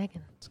thoughts with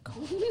Megan.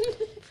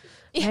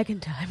 Megan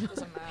time.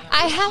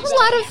 I have a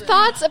lot of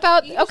thoughts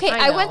about. Okay,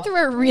 I I know. went through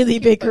a really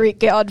big Greek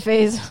god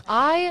phase.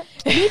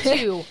 Me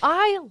too.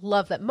 I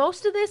love that.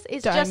 Most of this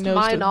is just Diagnosed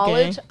my with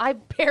knowledge.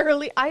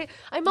 gay.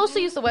 I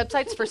mostly use the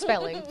websites for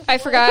spelling. I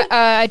forgot.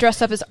 I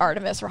dressed up as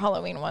Artemis for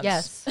Halloween once.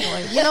 Yes.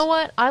 You know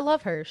what? I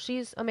love her.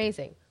 She's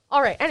amazing.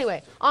 All right.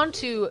 Anyway, on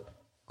to.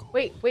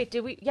 Wait.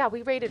 Did we? Yeah,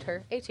 we rated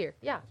her A tier.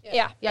 Yeah.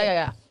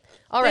 Yeah.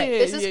 All right. Yeah,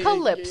 This is yeah,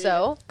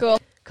 Calypso. Cool.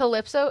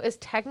 Calypso is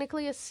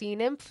technically a sea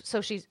nymph,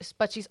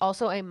 she's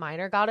also a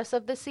minor goddess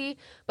of the sea,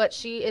 but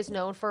she is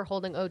known for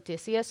holding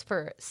Odysseus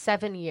for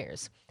 7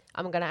 years.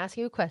 I'm going to ask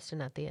you a question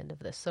at the end of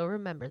this, so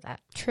remember that.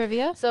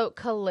 Trivia. So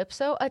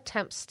Calypso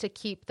attempts to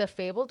keep the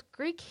fabled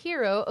Greek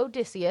hero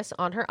Odysseus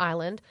on her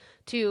island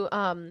to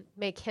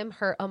make him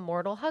her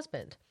immortal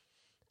husband.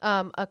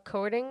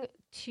 According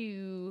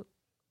to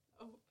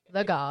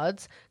the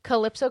gods,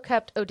 Calypso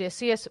kept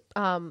Odysseus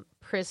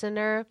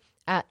prisoner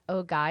at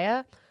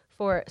Ogygia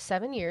for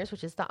 7 years,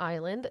 which is the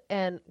island,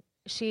 and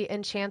she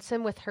enchants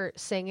him with her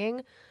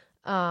singing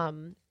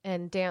and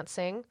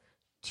dancing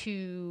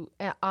her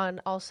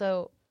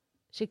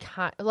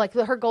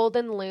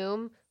golden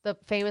loom, the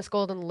famous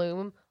golden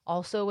loom,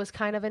 also was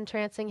kind of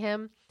entrancing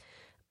him.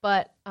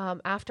 But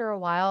after a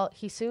while,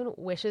 he soon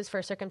wishes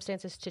for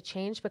circumstances to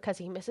change because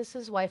he misses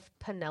his wife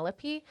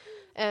Penelope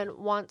and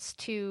wants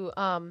to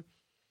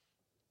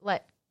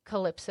let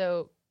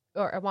Calypso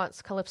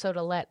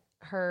to let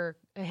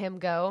him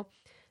go,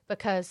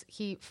 because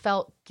he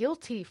felt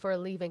guilty for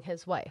leaving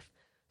his wife.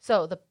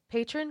 So the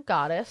patron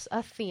goddess,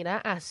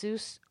 Athena, asked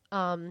Zeus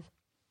to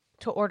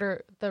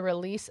order the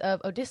release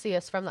of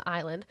Odysseus from the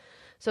island.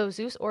 So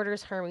Zeus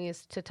orders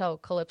Hermes to tell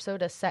Calypso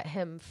to set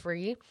him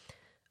free,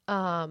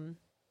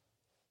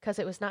 because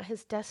it was not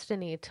his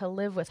destiny to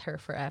live with her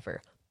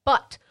forever.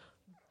 But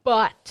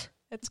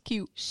That's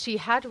cute. she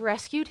had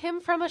rescued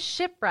him from a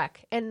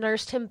shipwreck and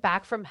nursed him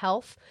back from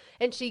health,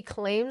 and she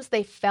claims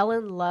they fell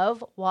in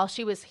love while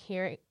she was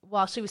healing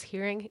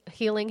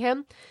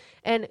him.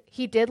 And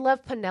he did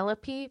love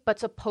Penelope, but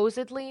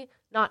supposedly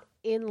not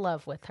in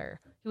love with her.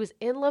 He was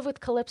in love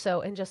with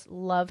Calypso and just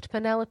loved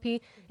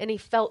Penelope, and he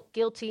felt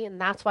guilty, and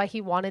that's why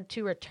he wanted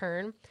to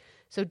return.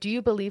 So do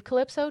you believe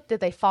Calypso? Did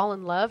they fall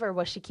in love, or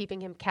was she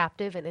keeping him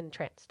captive and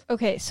entranced?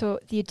 Okay, so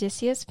the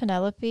Odysseus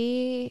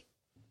Penelope.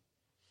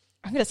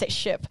 I'm gonna say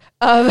ship.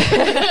 I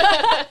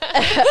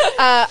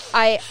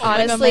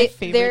honestly, my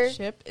favorite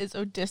ship is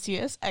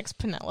Odysseus x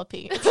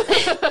Penelope.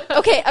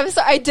 Okay, I'm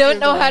sorry. I don't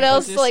know how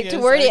else to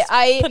word it.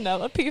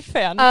 Penelope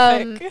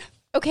fanfic.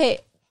 Okay,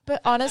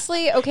 but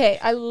honestly,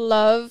 I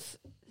love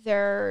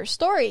their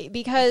story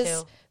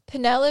because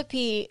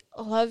Penelope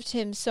loved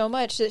him so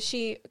much that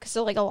because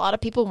like a lot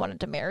of people wanted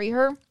to marry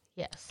her.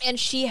 Yes. And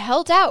she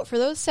held out for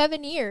those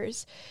 7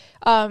 years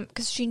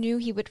because she knew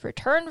he would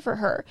return for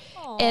her.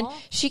 Aww. And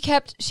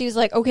she was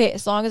like, okay,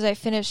 as long as I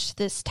finish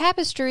this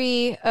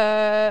tapestry,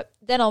 then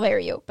I'll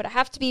marry you. But I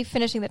have to be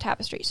finishing the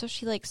tapestry. So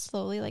she like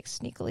slowly, like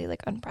sneakily,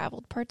 like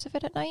unraveled parts of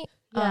it at night.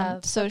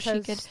 Yeah, so she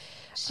could. because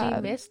she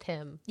missed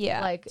him.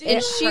 Yeah. Like,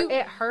 And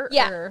it hurt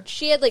Yeah. her.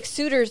 She had like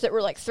suitors that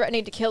were like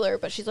threatening to kill her,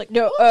 but she's like,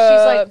 no. She's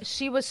like,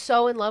 she was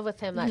so in love with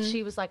him that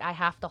she was like, I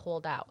have to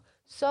hold out.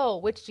 So,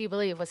 which do you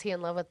believe? Was he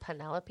in love with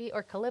Penelope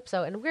or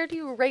Calypso? And where do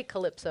you rate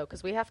Calypso?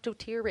 Because we have to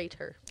tier rate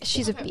her.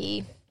 she's a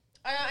B.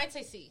 I'd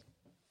say C.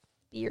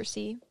 B or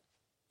C.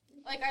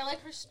 Like, I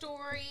like her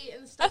story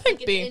and stuff. I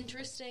think like, B. It's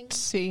interesting.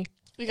 C.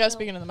 You guys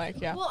speaking in the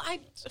mic, yeah. Well,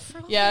 for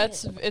a Yeah,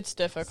 minute, it's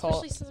difficult.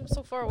 especially since I'm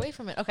so far away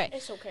from it. Okay,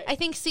 It's okay. I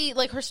think C,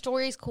 like, her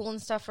story's cool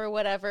and stuff or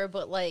whatever,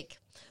 but like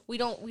we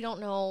don't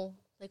know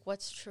like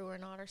what's true or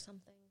not or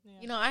something.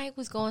 You know, I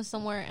was going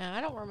somewhere and I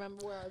don't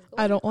remember where I was going.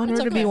 I don't want It's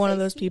her to okay. be one of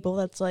those people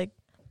that's like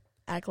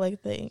act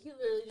like they. He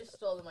literally just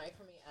stole the mic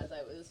from me as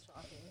I was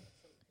talking.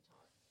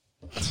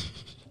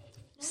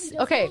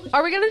 Okay,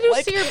 are we going to do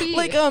C or B?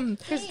 Like it sound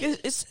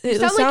like you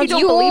sounds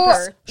don't believe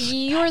her.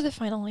 You're the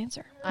final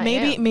answer. I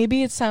am.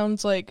 maybe it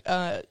sounds like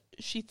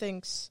she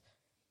thinks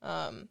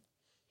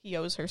he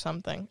owes her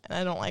something, and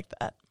I don't like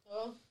that.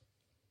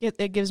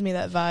 It gives me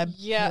that vibe.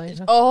 Yeah.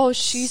 Malaysia. Oh,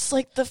 she's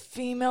like the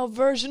female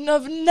version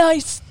of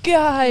nice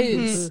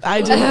guys.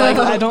 I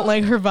don't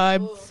like her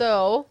vibe.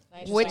 So,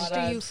 which Nice. do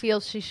you feel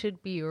she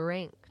should be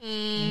ranked?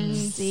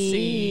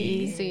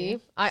 C. C.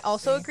 I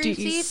also agree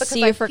D. C because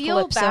C I for feel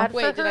Calypso. bad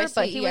Wait, for did I her, say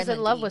but E? he I was in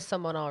meant love D. with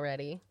someone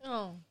already.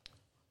 Oh.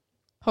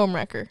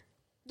 Homewrecker.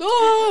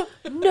 Oh,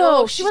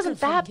 No, she she's wasn't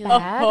gonna that fucking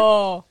bad.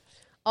 oh.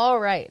 All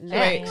right, Wait,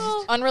 next.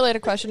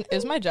 unrelated question.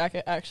 Is my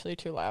jacket actually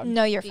too loud?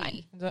 No, you're B.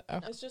 fine. Is it- oh.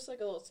 It's just like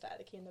a little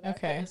staticky in the back.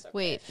 Okay. but it's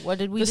Wait, what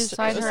did we This-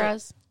 decide this- her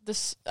as?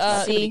 This, It's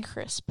gonna be C.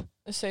 crisp.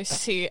 say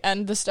C.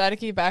 And the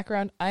staticky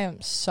background, I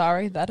am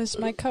sorry. That is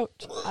my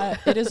coat.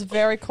 It is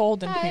very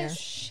cold in here.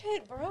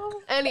 Shit, bro.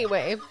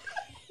 Anyway,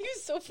 You're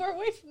so far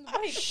away from the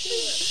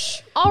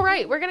mic. all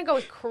right, we're gonna go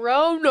with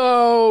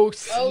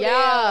Kronos. Oh,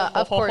 yeah,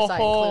 damn. of course I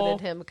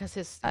included him because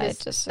his I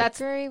that's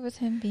disagree with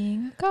him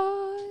being a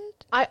god.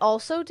 I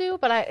also do,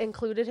 but I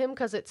included him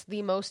because it's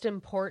the most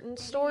important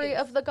story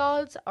of the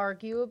gods,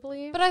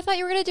 arguably. But I thought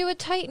you were gonna do a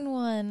Titan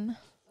one.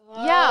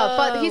 Yeah,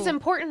 but he's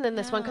important in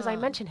this one because I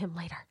mentioned him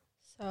later.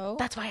 So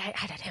That's why I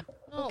added him.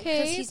 No, Okay,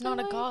 because he's not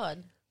a fine.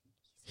 god.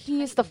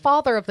 He is the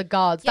father of the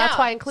gods. That's Yeah,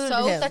 why I included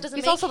so him. that doesn't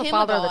He's make also the him a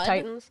father of the god.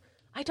 Titans.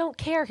 I don't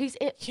care. He's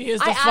in. He is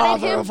I the added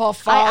father him- of all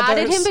I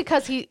added him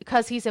fathers.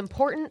 because he's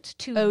important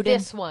to Odin.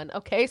 this one.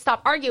 Okay,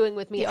 stop arguing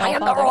with me. The I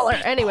am the Allfather. ruler.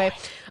 Anyway,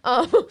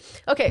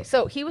 okay.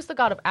 So he was the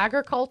god of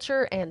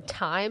agriculture and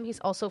time. He's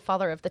also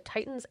father of the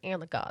Titans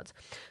and the gods.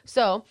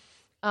 So,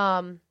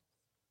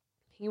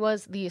 he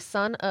was the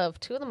son of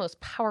two of the most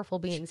powerful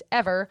beings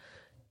ever,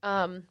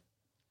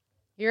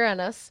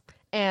 Uranus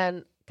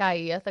and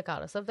Gaia, the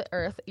goddess of the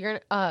earth.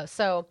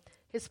 So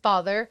his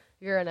father,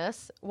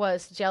 Uranus,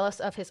 was jealous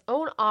of his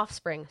own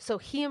offspring, so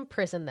he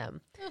imprisoned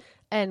them.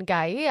 And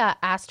Gaia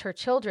asked her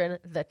children,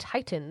 the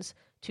Titans,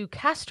 to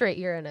castrate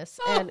Uranus,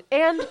 and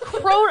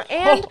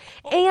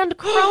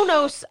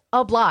Kronos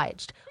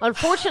obliged.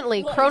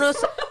 Unfortunately,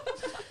 Kronos.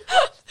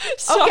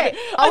 Okay,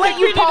 I'll let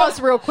you pause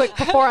real quick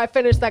before I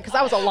finish that because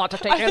that was a lot to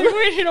take I think in.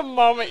 we need a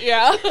moment,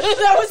 yeah.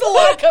 that was a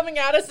lot coming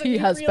at us. And He we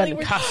has really been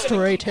were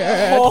castrated.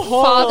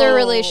 father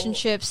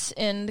relationships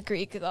in the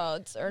Greek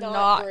gods are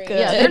not great. good.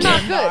 Yeah, they're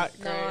not Not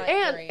good. great.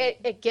 And great.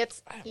 it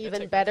gets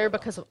even better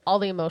because of all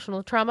the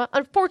emotional trauma.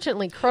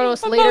 Unfortunately,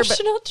 Kronos later.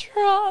 Emotional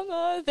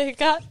trauma. They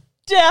got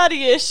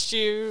daddy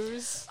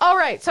issues. All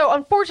right, so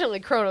unfortunately,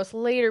 Kronos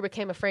later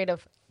became afraid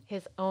of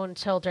his own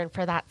children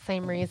for that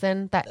same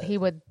reason that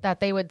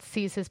they would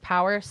seize his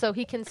power. So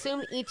he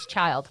consumed each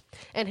child,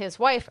 and his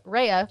wife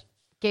Rhea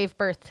gave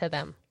birth to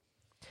them.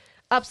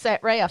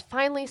 Upset, Rhea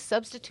finally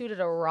substituted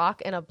a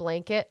rock and a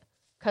blanket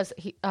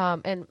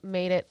and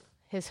made it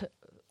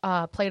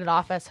played it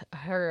off as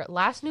her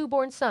last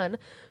newborn son,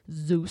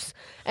 Zeus,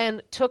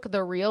 and took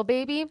the real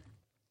baby.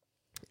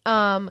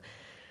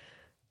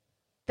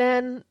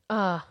 Then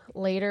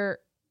later,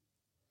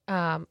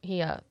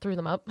 he threw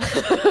them up.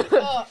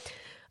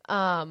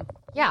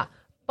 Yeah,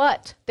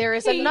 but there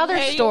is another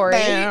story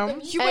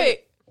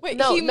Wait.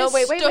 No, he no,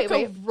 wait, mistook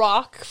wait. a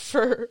rock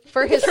for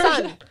for his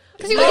son.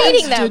 Because he was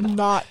eating them. Did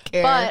not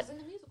care. But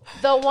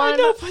the one,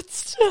 No, but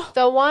still.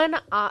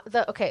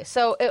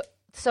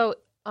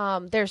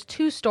 there's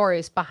two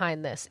stories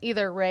behind this.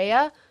 Either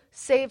Rhea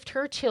saved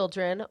her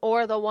children,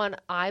 or the one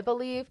I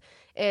believe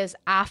is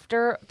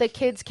after the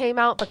kids came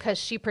out because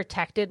she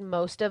protected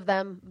most of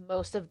them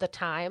most of the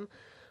time.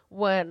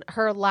 When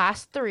her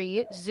last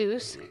three,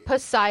 Zeus,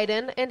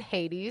 Poseidon, and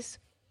Hades.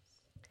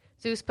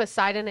 Zeus,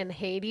 Poseidon, and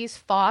Hades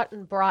fought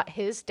and brought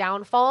his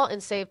downfall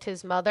and saved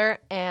his mother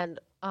and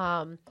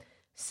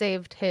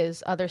saved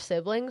his other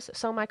siblings.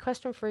 So my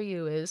question for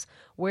you is,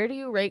 where do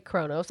you rate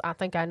Kronos? I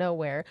think I know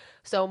where.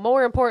 So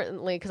more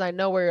importantly, because I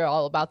know where you're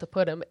all about to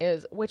put him,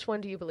 is which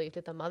one do you believe?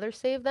 Did the mother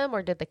save them,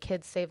 or did the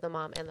kids save the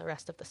mom and the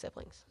rest of the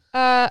siblings?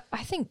 I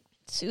think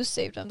Zeus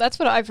saved them. That's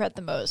what I've read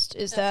the most.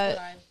 Is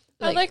that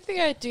I like the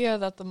idea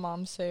that the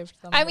mom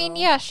saved them. I mean, though.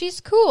 yeah,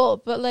 she's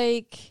cool, but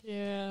like,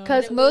 Yeah.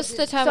 Because most of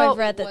the time So- I've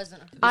read that.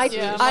 Wasn't I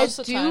Yeah, I most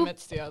of the do time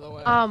it's the other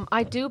way.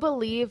 I do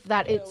believe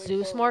that it's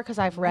Zeus more because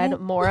I've read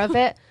more of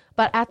it.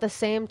 But at the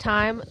same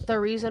time, the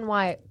reason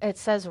why it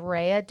says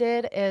Rhea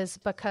did is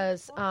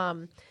because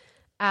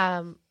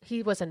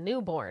he was a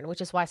newborn,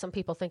 which is why some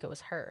people think it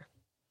was her.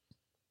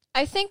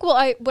 I think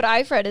what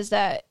I've read is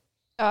that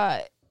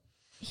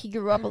he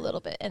grew up a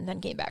little bit and then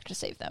came back to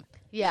save them.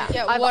 Yeah,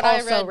 Yeah, I've what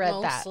also I read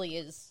that. mostly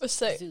is Let's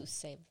say- Zeus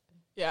saved.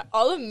 yeah,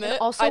 I'll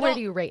admit. Also, I where don't-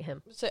 do you rate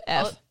him? So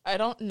F. I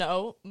don't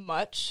know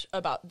much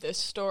about this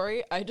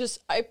story. I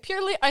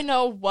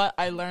know what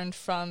I learned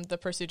from the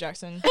Percy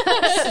Jackson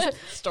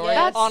story.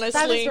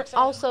 Honestly, that's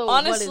also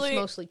honestly, what is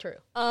mostly true.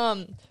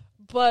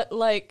 but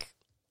like,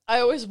 I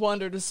always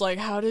wondered, it's like,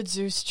 how did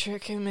Zeus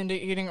trick him into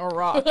eating a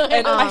rock?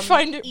 And I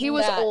find it, He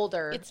was that.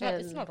 older. It's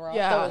not wrong.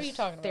 Yeah. What are you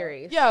talking about?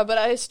 Theories. yeah, but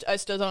I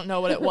still don't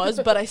know what it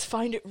was. But I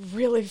find it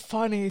really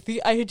funny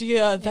the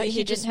idea that Maybe he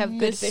he just didn't have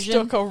good vision.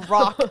 mistook a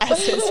rock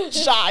as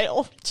his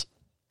child.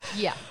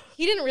 Yeah.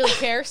 He didn't really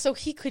care, so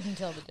he couldn't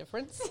tell the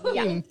difference.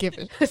 Yeah. Give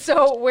it.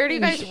 So where do you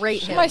guys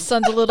rate him? My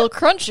son's a little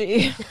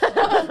crunchy.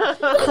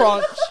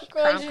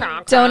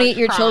 Crunch. Don't eat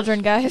your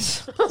children,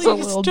 guys. It's a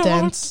little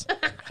dense.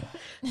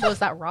 So is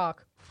that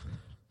rock?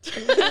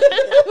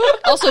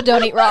 Also,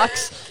 don't eat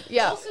rocks.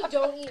 Yeah. Also,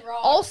 don't eat raw.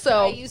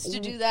 Also- I used to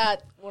do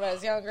that when I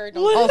was younger.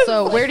 Don't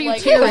Also, where do you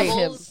like two rate him?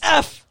 pebbles.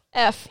 F.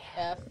 F.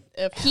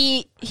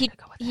 He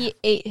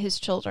ate his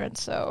children,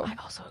 so I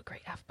also agree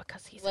F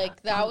because he's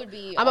Like, that would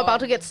be... I'm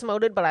about to get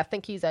smoted, but I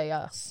think he's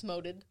a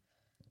smoted.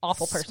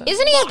 awful person.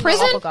 isn't he in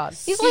prison? Awful god.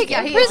 He's like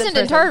Yeah, he is imprisoned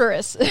in prison.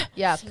 Tartarus.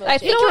 Yeah. I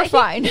think you're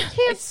fine.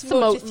 Can't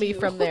smote me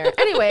from there.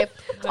 Anyway,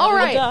 all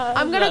right.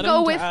 I'm gonna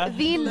go with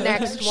the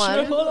next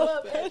one.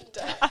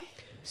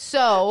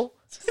 So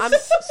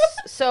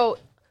so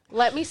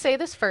let me say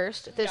this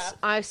first.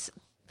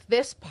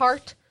 This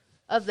part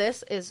of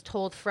this is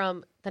told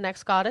from the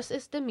next goddess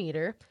is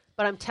Demeter,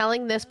 but I'm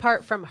telling this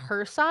part from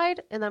her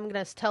side, and I'm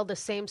gonna tell the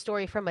same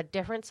story from a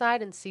different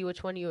side and see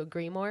which one you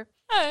agree more.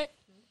 All right.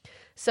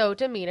 So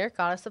Demeter,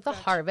 goddess of the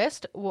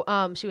harvest,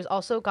 she was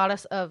also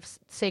goddess of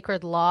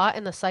sacred law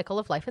and the cycle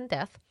of life and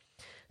death.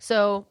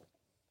 So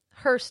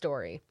her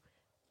story,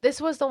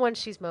 this was the one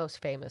she's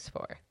most famous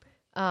for.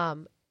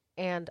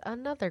 And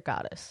another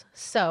goddess.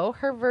 So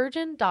her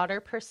virgin daughter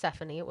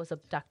Persephone was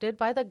abducted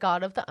by the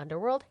god of the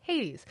underworld,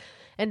 Hades,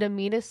 and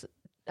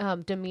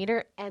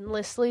Demeter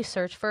endlessly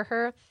searched for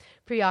her,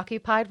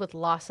 preoccupied with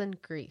loss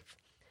and grief.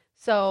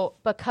 So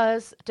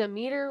because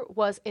Demeter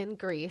was in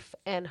grief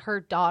and her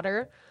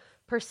daughter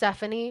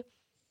Persephone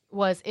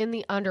was in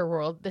the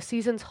underworld, the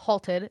seasons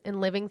halted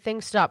and living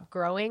things stopped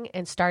growing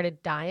and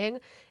started dying.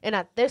 And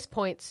at this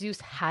point,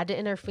 Zeus had to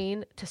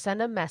intervene to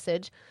send a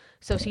message.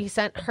 So he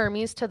sent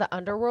Hermes to the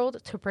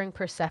underworld to bring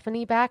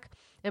Persephone back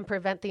and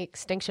prevent the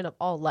extinction of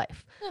all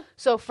life.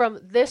 So from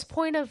this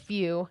point of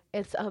view,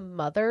 it's a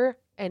mother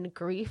and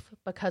grief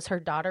because her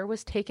daughter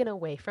was taken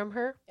away from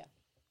her.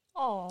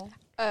 Oh.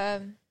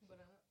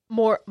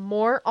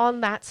 More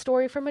on that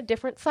story from a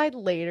different side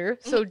later.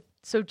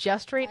 So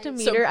just rate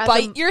Demeter as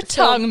Bite your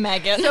tongue,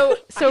 Megan. So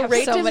I have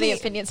rate so many Demeter.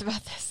 opinions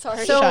about this.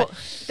 Sorry. So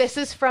this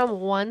is from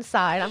one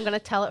side. I'm going to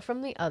tell it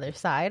from the other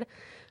side.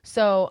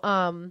 So,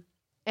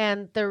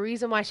 and the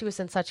reason why she was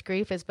in such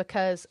grief is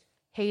because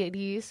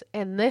Hades,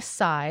 in this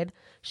side,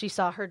 she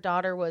saw her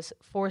daughter was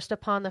forced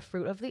upon the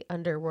fruit of the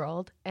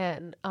underworld.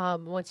 And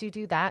once you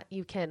do that,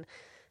 you can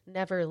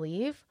never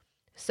leave.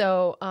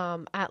 So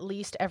at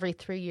least every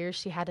 3 years,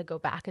 she had to go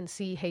back and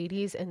see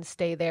Hades and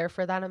stay there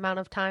for that amount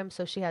of time.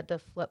 So she had to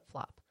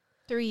flip-flop.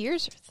 3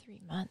 years or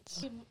 3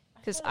 months?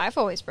 Because I've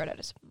always read it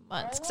as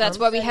months. Because that's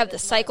why we have the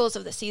cycles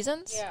of the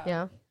seasons.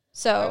 Yeah. I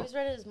So, always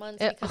read it as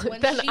months because when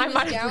Then she I was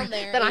might down have-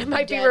 there, then it I was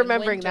might be dead in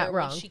remembering winter that when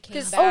wrong. she came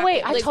Oh, back.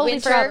 wait, I like totally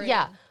winter. forgot.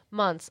 Yeah,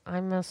 months. I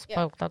misspoke.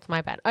 Yeah. That's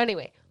my bad.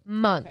 Anyway,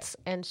 months.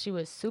 And she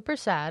was super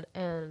sad.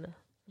 And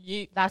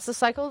Yeet. that's the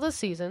cycle of the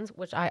seasons,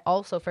 which I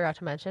also forgot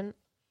to mention.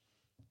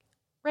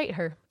 Rate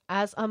her.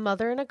 As a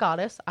mother and a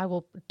goddess, I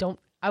will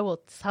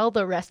tell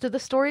the rest of the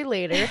story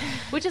later,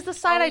 which is the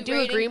side Are I we do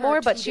rating agree her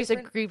more, two but she's a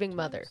different grieving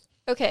mother.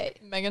 okay.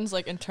 Megan's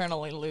like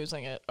internally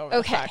losing it over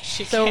Okay. the fact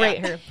she So can't.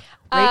 rate her.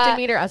 Rate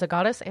Demeter as a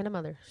goddess and a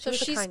mother. She So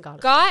was a she's kind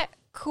goddess. got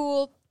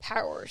cool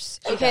powers.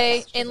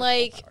 Okay. And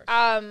like,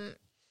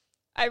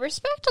 I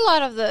respect a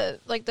lot of the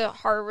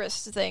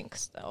harvest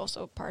things.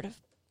 Also part of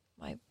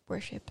my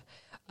worship.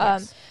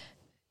 Yes.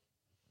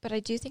 But I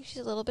do think she's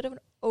a little bit of an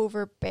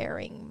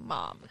overbearing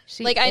mom.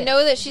 She like I is.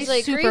 know that she's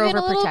like super grieving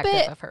a little overprotective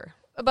bit, of her.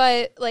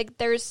 but like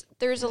there's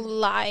a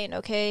line,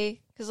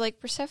 okay? Because like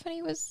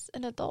Persephone was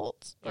an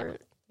adult or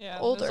Yeah,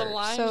 older, there's a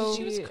line. so-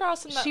 she was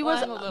crossing that She was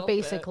line a little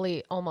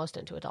basically almost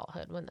into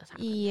adulthood when this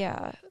happened.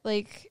 yeah,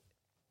 like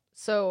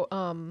So,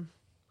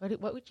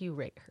 what would you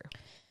rate her?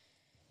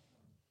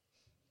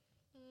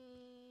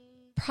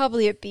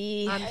 probably a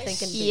B. I'm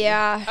thinking B.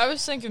 yeah. bit. I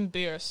was thinking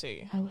B or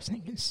C. I was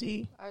thinking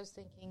C. I was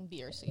thinking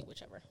B or C,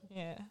 whichever.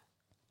 Yeah.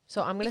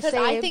 So I'm gonna Because say.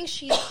 I think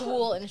she's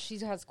cool and she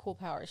has cool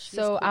powers. She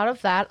has so. cool Out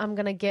of that, I'm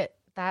gonna get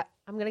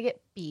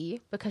B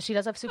because she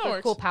does have super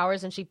works. cool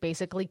powers and she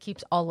basically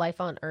keeps all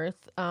life on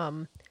Earth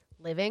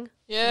living.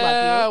 Yeah,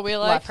 Love you. we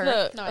Love like her.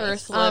 the Nice.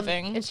 Earth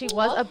living. And she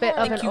was a bit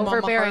of Thank an you, Mama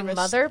overbearing Harvest.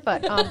 mother,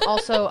 but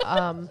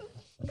also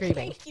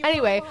grieving.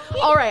 Anyway,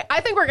 all right.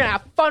 I think we're gonna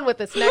have fun with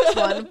this next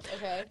one.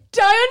 Okay.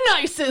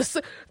 Dionysus,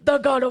 the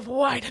god of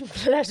wine and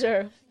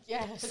pleasure.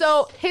 Yes.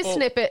 So his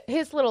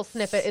little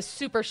snippet is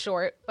super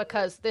short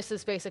because this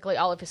is basically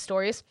all of his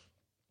stories.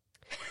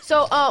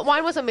 So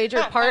wine was a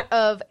major part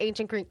of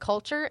ancient Greek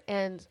culture,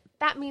 and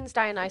that means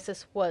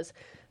Dionysus was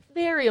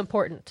very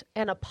important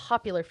and a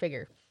popular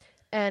figure.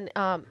 And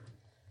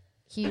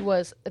he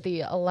was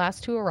the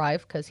last to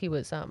arrive because he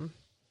was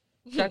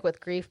struck with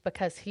grief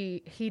because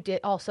he did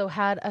also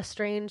had a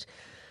strange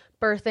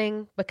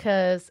birthing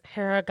because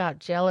Hera got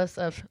jealous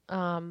of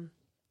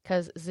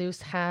because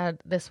Zeus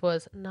this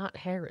was not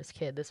Hera's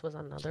kid. This was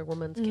another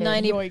woman's kid.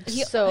 90.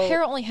 So-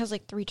 Hera only has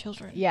like 3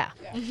 children. Yeah.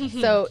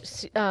 So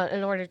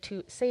in order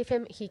to save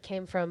him, he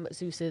came from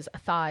Zeus's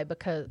thigh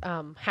because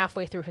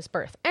halfway through his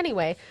birth.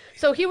 Anyway,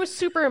 so he was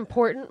super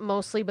important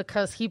mostly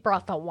because he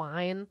brought the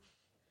wine,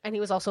 and he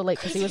was also late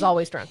because he was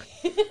always drunk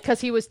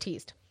because he was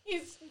teased.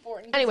 He's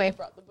important. 'cause Anyway, he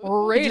brought the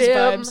booze. rate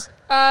Just him.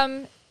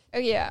 vibes. Oh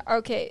yeah.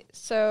 Okay.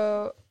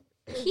 So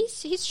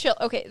he's chill.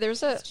 Okay.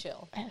 There's a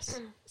Chill.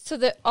 so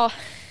the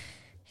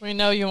We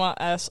know you want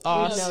S. You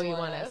Os. know you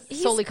want to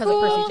He's solely because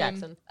cool. of Percy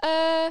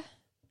Jackson.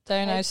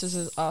 Dionysus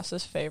is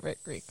Os's favorite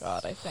Greek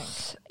god, I think.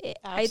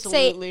 I'd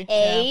say Absolutely.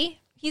 A.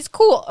 He's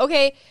cool.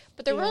 Okay,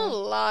 but there were Yeah. a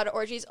lot of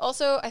orgies.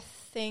 Also, I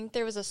think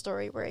there was a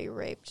story where he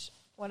raped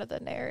one of the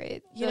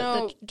narrators. You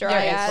know, the there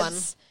dryads.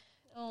 is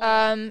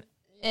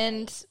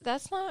And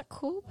that's not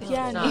cool.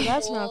 Yeah, no,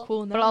 that's not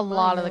cool. But a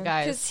lot of the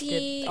guys 'Cause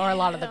he- did, or a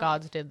lot of the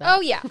gods did that.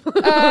 Oh yeah.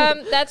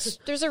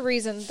 There's a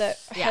reason that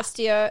Yeah.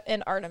 Hestia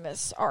and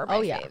Artemis are my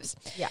Oh, yeah. faves.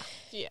 Yeah,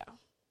 Yeah.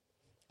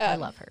 I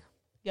love her.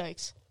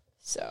 Yikes.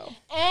 So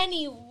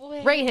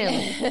Anyway. Rate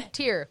him.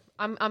 Tier.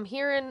 I'm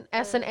hearing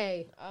S and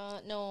A.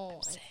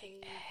 No. I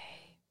think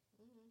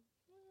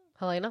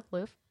Helena,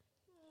 Luv,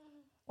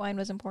 wine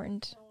was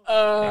important.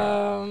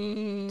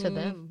 To to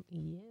them.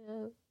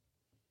 Yeah.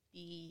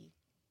 B.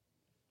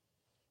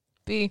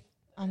 B.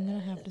 I'm gonna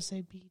have to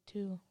say B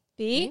too.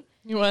 B.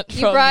 You went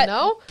You from brought-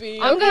 No, B.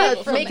 I'm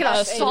gonna from make it a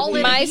S to solid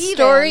B. My B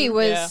story then.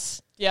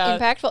 was Yeah.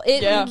 impactful.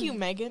 It, Yeah. Thank you,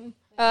 Megan.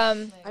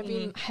 I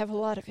mean- have a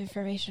lot of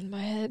information in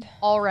my head.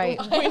 All right.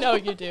 We know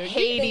you do.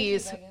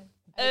 Hades.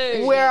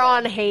 Hey. We're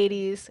on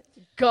Hades,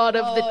 god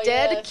of the Oh,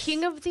 dead, yes.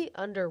 king of the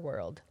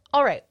underworld.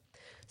 All right.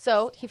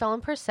 So he fell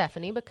in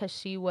Persephone because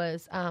she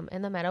was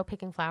in the meadow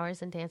picking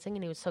flowers and dancing,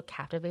 and he was so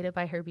captivated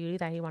by her beauty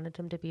that he wanted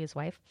him to be his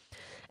wife.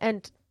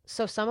 And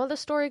so some of the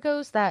story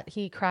goes that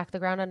he cracked the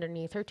ground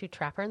underneath her to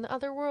trap her in the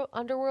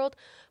underworld.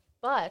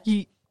 But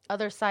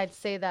other sides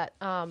say that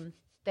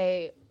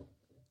they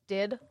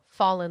did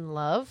fall in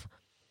love,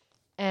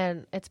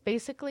 and it's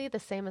basically the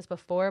same as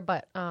before,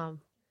 but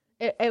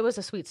it was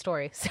a sweet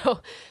story. So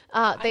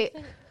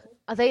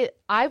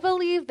I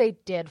believe they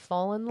did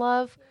fall in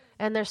love,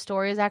 and their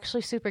story is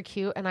actually super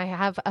cute. And I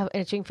have an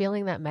itching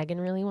feeling that Megan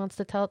really wants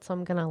to tell it, so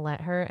I'm gonna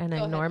let her and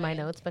ignore my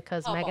notes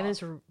because Megan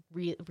is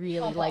really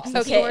likes the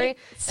Okay. story.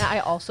 And I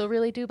also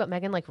really do, but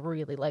Megan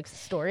really likes the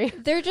story.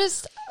 They're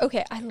just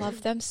okay. I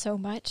love them so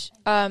much.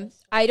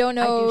 I don't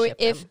know ship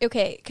if them.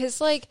 okay, because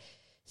like,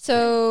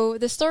 so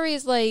the story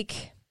is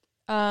like,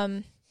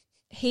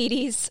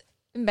 Hades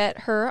met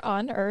Persephone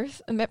on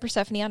Earth,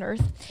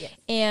 Yes.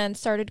 and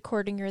started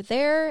courting her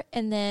there,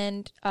 and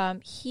then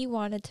he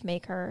wanted to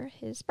make her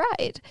his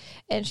bride,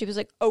 and she was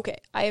like, "Okay,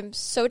 I am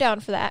so down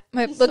for that."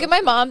 Look at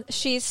my mom;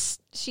 she's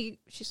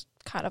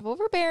kind of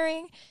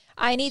overbearing.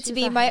 I need to She's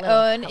be a my little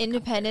own helicopter.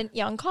 independent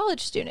young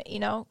college student,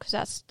 because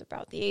that's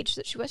about the age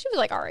that she was. She was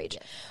like our age,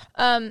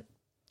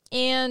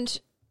 and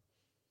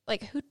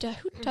like who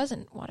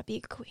doesn't want to be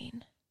a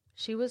queen?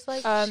 She was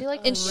like, And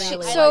really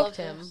so- liked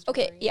him.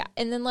 Okay, yeah,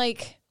 and then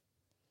like,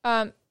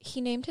 he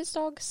named his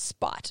dog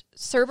Spot.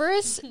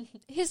 Cerberus,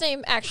 his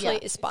name actually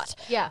is Spot.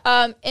 Yeah.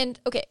 And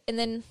okay, and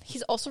then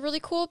he's also really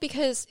cool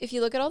because if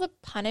you look at all the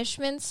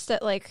punishments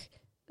that like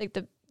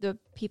the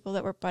people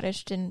that were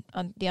punished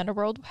on the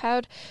underworld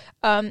had,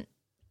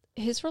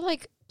 his were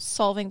like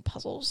solving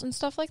puzzles and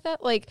stuff like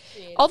that. Like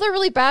all the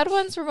really bad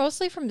ones were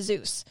mostly from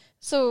Zeus.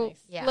 So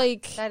Yeah,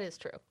 like that is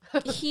true.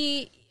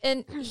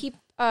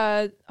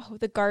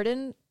 the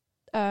garden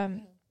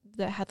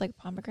that had like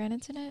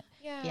pomegranates in it.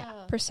 Yeah.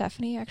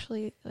 Persephone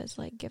actually was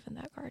like given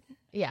that garden.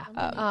 Yeah.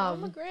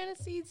 Pomegranate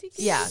seeds.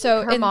 Yeah.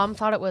 So- her and- mom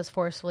thought it was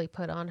forcefully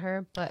put on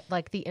her, but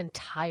like the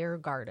entire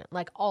garden,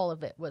 like all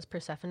of it was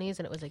Persephone's,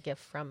 and it was a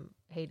gift from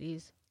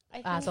Hades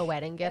as a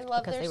wedding gift I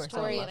love because their they were so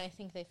story, in love. and I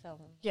think they fell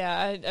in.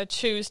 Yeah, I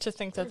choose to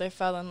think that they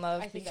fell in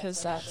love I think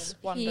because that's that's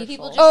what wonderful.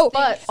 People just Oh,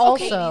 But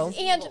okay, also,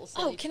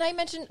 and can I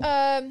mention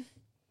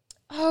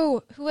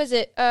who was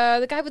it?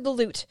 The guy with the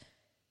lute.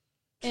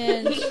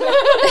 And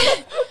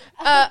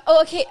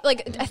okay,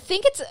 like I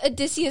think it's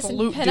Odysseus and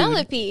Flute dude.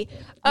 Penelope.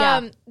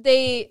 Yeah.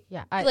 They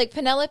yeah, like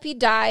Penelope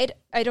died.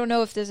 I don't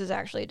know if this is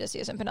actually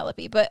Odysseus and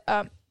Penelope, but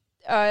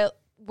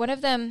one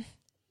of them,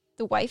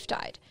 the wife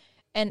died.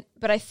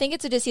 But I think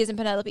it's Odysseus and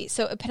Penelope.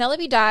 So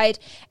Penelope died,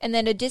 and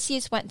then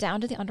Odysseus went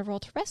down to the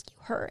underworld to rescue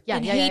her. Yeah,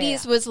 and yeah, yeah,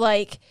 Hades was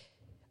like,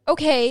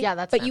 okay, Yeah,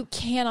 that's but them. you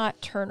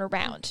cannot turn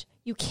around.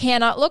 You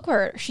cannot look at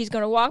her. She's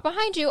going to walk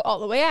behind you all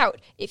the way out.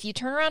 If you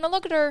turn around and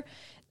look at her,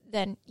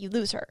 then you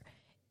lose her.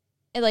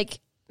 And like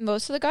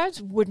most of the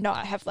gods would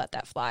not have let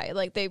that fly.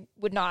 Like they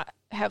would not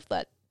have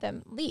let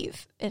them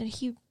leave. And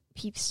he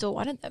still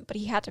wanted them, but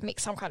he had to make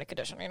some kind of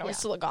condition. He's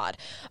still a god.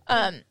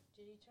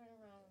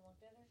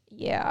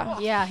 Yeah.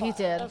 yeah, he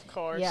did. Of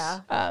course.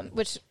 Yeah.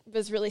 Which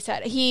was really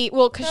sad. Cause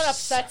That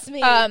upsets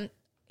me.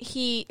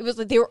 it was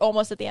like they were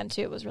almost at the end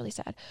too. It was really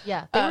sad.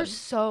 Yeah, they were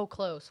so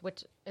close,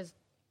 which is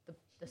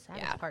the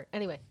saddest Yeah. part.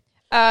 Anyway,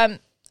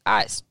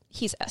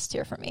 he's S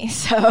tier for me.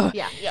 So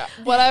Yeah. Yeah.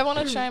 What I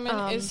want to chime in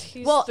is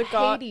he's the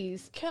god.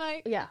 Hades. Can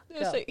I? Yeah.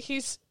 Go. Say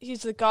he's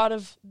the god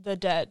of the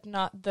dead,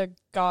 not the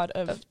god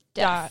of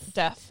death.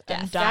 death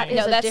and Death. dying. That is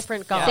No, a that's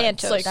different god.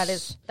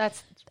 Thanatos.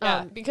 That's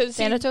Yeah, because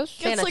he Thanatos?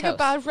 gets like a Thanatos.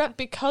 bad rep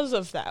because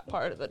of that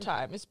part of the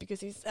time. It's because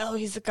he's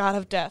the god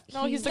of death.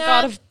 No, he's the Nah.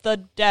 god of the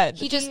dead.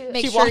 he just He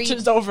makes he sure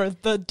watches over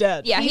the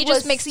dead. he was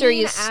just makes sure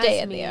you seen stay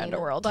as in the mean,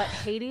 underworld. But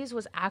Hades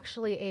was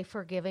actually a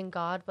forgiving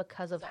god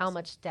because of how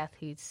much death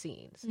he'd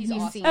seen. He's He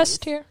awesome. sees. S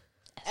tier.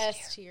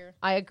 S tier.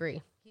 I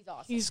agree. He's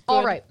awesome. He's good.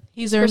 All right.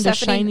 He's earned a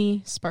Persephone-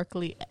 shiny,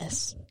 sparkly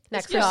S.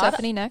 Next Is god.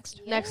 Persephone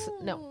next? Next,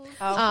 no.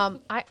 Oh.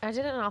 I did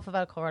it in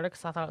alphabetical order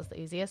because I thought it was the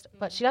easiest,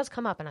 but she does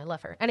come up and I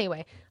love her.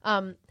 Anyway,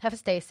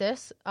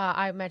 Hephaestus,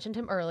 I mentioned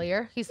him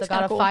earlier. He's the god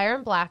kinda of cool. fire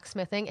and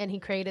blacksmithing, and he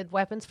created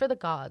weapons for the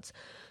gods.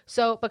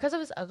 So because of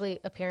his ugly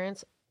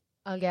appearance,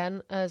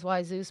 again, is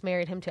why Zeus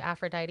married him to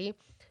Aphrodite.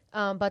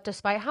 But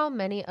despite how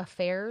many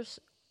affairs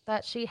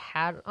that she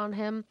had on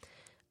him,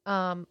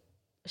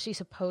 she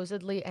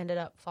supposedly ended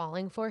up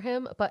falling for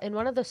him. But in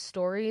one of the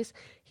stories,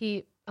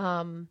 he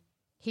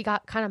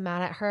got kind of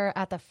mad at her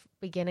at the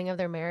beginning of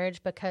their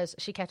marriage because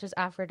she catches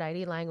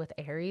Aphrodite lying with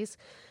Ares,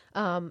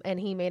 and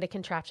he made a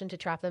contraption to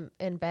trap them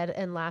in bed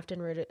and laughed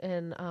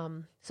and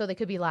so they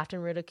could be laughed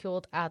and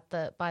ridiculed by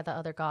the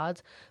other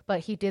gods.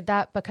 But he did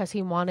that because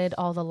he wanted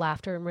all the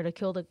laughter and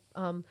ridicule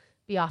to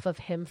be off of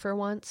him for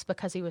once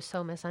because he was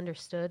so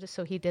misunderstood.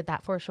 So he did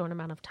that for a short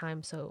amount of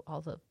time, so all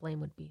the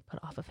blame would be put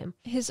off of him.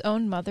 His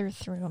own mother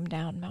threw him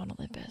down Mount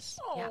Olympus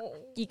Yeah.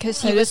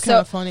 because It he was is kind so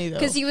of funny though.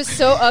 because he was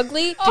so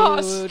ugly.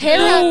 Oh, Hera.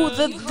 Oh,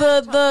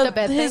 the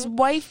bed his thing?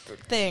 wife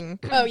thing.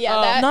 Oh yeah,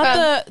 that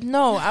Not the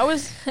no. I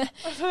was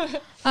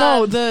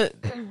no the.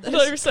 I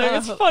thought you were saying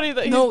it's funny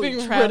that he's no,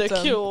 being trapped him.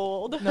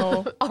 ridiculed.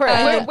 No. All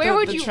right, Uh, where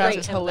would the you trap rate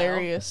is him? Though?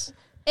 hilarious.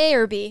 A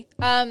or B.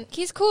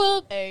 He's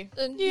cool. A.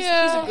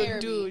 Yeah. He's a good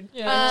dude.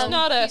 Yeah, he's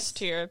not S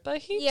tier, but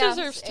he yeah,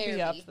 deserves to be A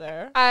or up B.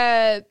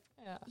 there.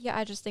 Yeah,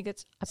 I just think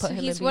it's. I put So him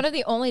he's in one B. of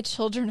the only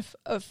children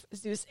of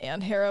Zeus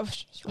and Hera,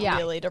 which is Yeah.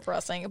 really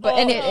depressing. But Oh,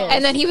 and it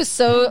and then he was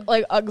so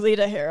like ugly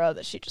to Hera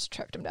that she just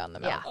chucked him down the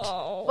Yeah. mountain.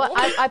 Oh. But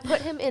I put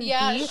him in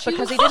Yeah, B she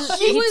because he was- didn't.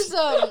 She he-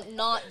 was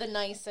not the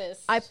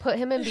nicest. I put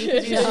him in B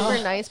because he was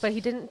super nice, but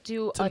he didn't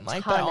do a Didn't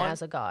like ton that one.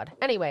 as a god.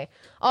 Anyway,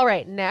 all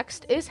right,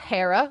 next is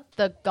Hera,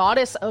 the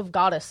goddess of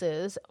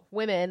goddesses,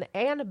 women,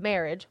 and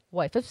marriage,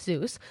 wife of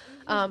Zeus.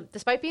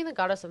 Despite being the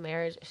goddess of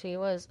marriage, she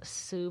was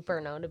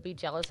super known to be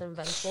jealous and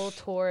vengeful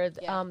toward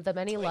the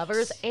many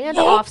lovers and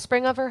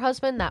offspring of her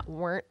husband that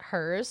weren't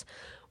hers,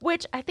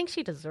 which I think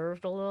she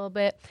deserved a little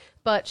bit.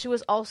 But she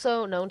was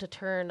also known to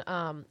turn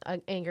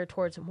anger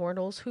towards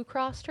mortals who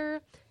crossed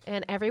her,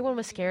 and everyone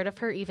was scared of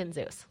her, even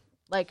Zeus.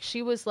 Like,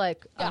 she was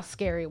like a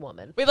scary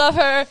woman. We love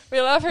her. We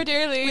love her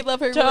dearly. We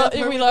love her.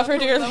 We love her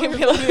dearly.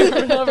 We love her. We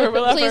love her. We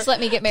love her. Please let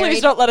me get married.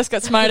 Please don't let us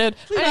get smited.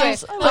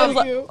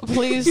 Anyway,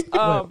 Please.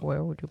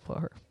 where would you put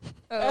her?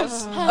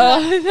 That's we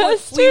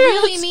true,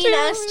 really that's mean true.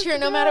 S tier.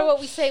 No matter what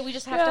we say, we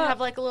just have to Yeah. have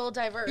like a little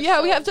diverse.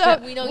 Yeah, we have to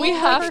have. We know We you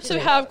have love to her.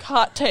 have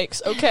hot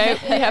takes. Okay,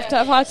 we have to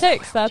have hot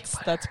takes. That's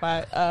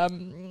why.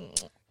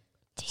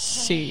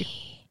 C.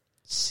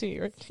 C.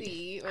 Right?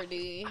 C or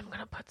D. I'm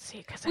gonna put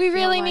C because We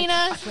really mean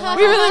us. We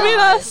really mean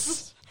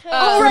us.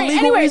 All right, For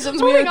legal anyway,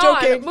 reasons, we are moving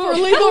on. joking. For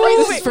legal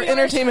reasons, this is for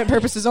entertainment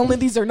purposes only.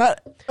 These are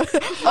not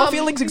all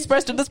feelings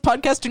expressed in this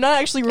podcast. Do not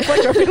actually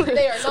reflect our feelings.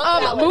 They are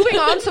not valid. Moving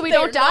on so we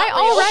don't They're die. not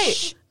All real.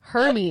 right.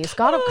 Hermes,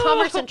 god of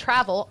commerce and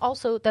travel,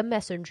 also the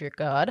messenger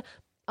god.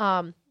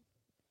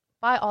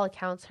 By all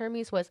accounts,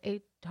 Hermes was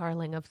a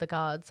darling of the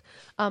gods.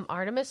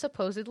 Artemis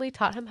supposedly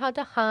taught him how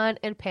to hunt,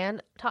 and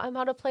Pan taught him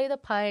how to play the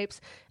pipes.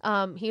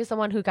 He is the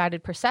one who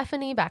guided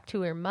Persephone back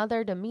to her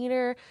mother,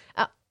 Demeter.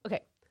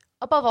 Okay.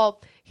 Above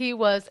all, he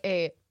was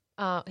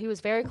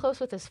very close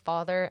with his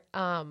father,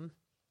 and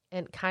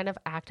kind of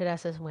acted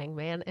as his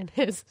wingman in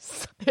his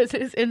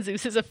in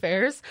Zeus's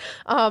affairs.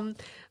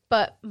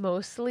 But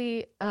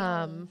mostly,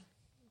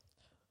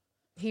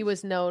 he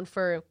was known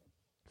for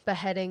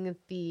beheading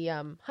the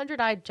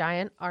 100-eyed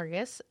giant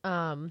Argus,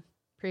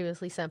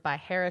 previously sent by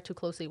Hera to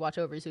closely watch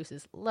over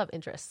Zeus's love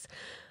interests,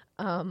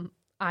 Io.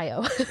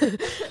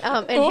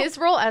 And his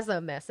role as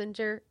a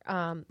messenger,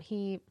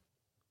 he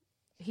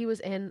was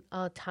in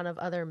a ton of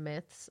other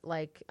myths,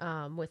 like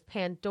with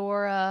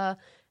Pandora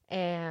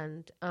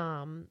and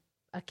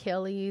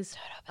Achilles,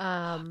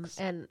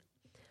 and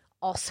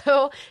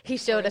also he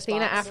showed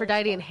Athena,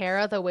 Aphrodite, and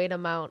Hera the way to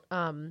Mount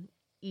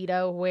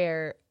Ida,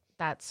 where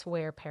that's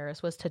where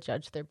Paris was to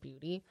judge their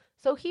beauty.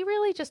 So he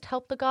really just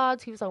helped the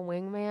gods. He was a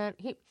wingman.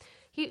 He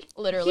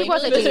Literally. he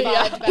wasn't Literally,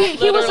 just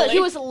yeah. he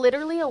was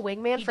literally a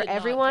wingman He for did not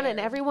everyone, and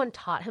care. everyone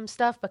taught him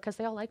stuff because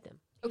they all liked him.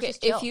 Okay,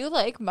 just chill. if you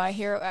like My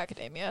Hero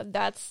Academia,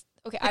 that's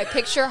okay. I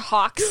picture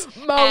Hawks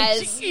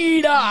as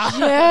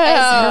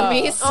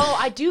Hermes. Oh,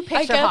 I do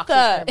picture I get Hawks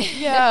that. as Hermes.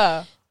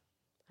 Yeah.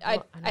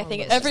 I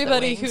think it's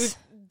Everybody just the who wings.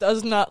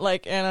 does not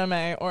like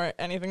anime or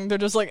anything, they're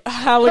just like,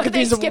 look at They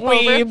these skip over.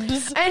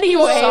 weebs.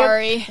 Anyway,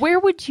 Sorry. where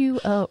would you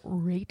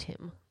rate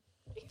him?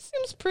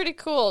 Seems pretty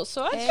cool.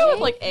 So I'd go with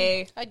like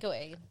A. I'd go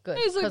A. Good,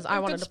 He's because I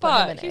wanted good to put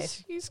spot. him in A.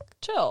 He's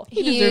chill.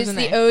 He He deserves is an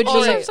the A. OG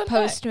Alright.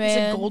 postman.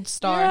 He's a gold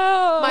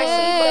star. My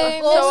Yay,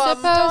 so, Mr.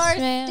 Star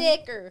Postman.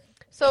 sticker.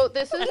 So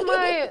this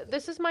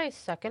is my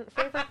second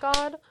favorite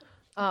god.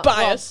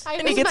 Bias. Well,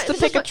 And he this is gets to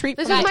this pick is a treat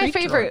This from is the my treat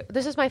favorite.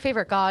 This is my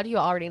favorite god. You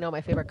already know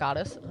my favorite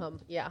goddess.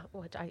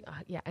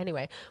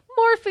 Anyway,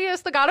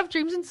 Morpheus, the god of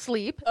dreams and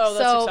sleep. Oh,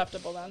 that's so,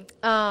 acceptable then.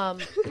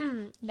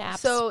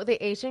 Naps. So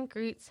the ancient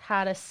Greeks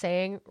had a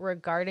saying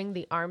regarding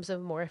the arms of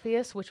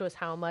Morpheus, which was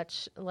how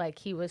much like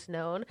he was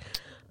known.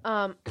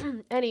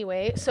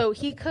 Anyway, so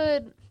he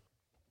gave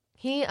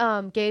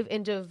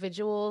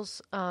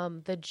individuals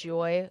the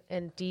joy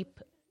and deep,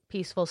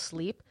 peaceful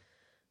sleep.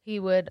 He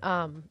would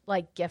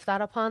like gift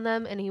that upon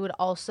them, and he would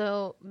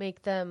also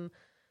make them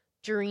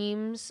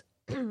dreams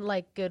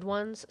like good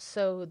ones,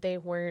 so they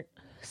weren't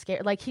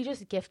scared. Like he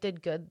just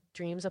gifted good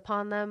dreams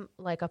upon them,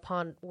 like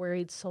upon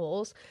worried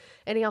souls.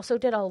 And he also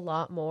did a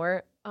lot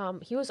more.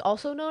 He was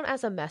also known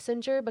as a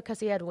messenger because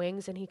he had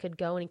wings and he could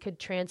go and he could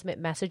transmit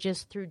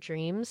messages through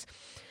dreams.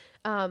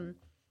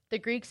 The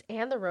Greeks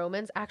and the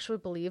Romans actually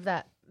believed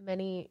that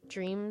many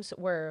dreams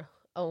were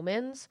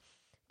omens,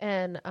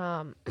 and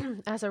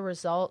as a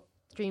result,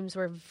 dreams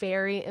were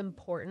very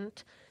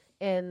important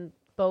in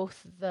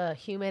both the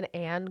human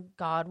and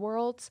God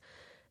worlds.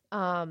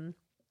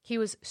 He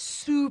was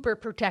super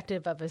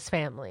protective of his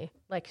family,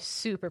 like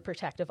super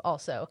protective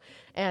also.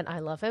 And I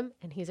love him,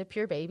 and he's a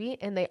pure baby.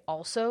 And they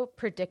also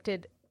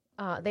predicted,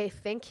 they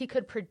think he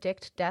could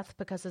predict death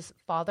because his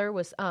father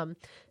was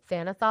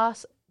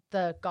Thanatos,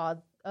 the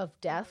god of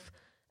death,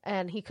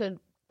 and he could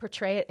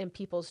portray it in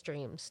people's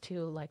dreams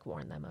to like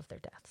warn them of their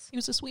deaths. He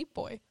was a sweet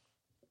boy.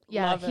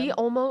 Yeah, Love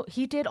him.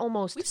 he did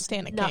almost We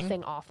stand a king.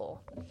 nothing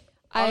awful.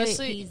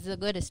 Honestly, He's the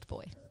goodest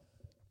boy.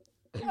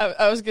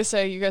 I was gonna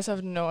say, you guys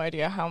have no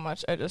idea how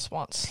much I just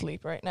want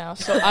sleep right now.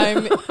 So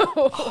I'm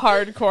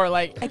hardcore,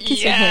 like,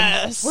 kiss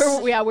yes.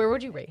 Where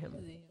would you rate him?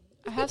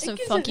 I have some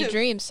funky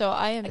dreams, so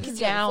I am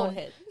down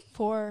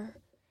for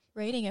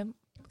rating him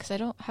because I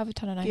don't have a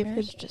ton of Give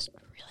nightmares. him- Just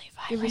really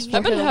give his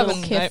violent. I've been a having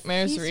little kiss.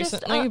 nightmares He's just,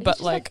 recently, he's but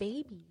just a like,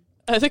 baby.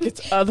 I think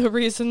it's other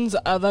reasons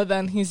other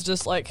than he's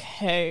just like,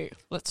 hey,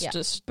 let's Yeah.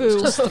 just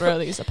throw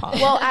these upon.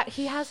 Well,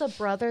 he has a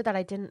brother that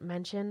I didn't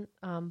mention,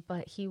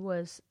 but he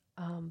was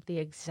the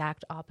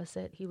exact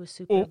opposite. He was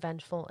super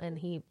vengeful, and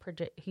he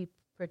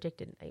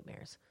predicted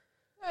nightmares.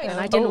 And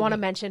I didn't want to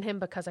mention him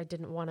because I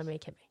didn't want to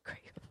make him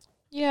angry.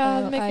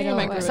 Yeah, I making him don't-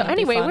 angry. So So would be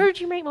anyway, fun. where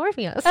would you rate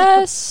Morpheus?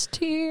 S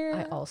tier.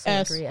 I also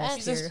S. agree. S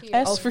S tier. tier.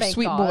 S Oh, for thank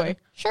sweet God. boy.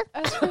 Sure.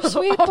 S for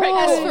sweet All right, boy.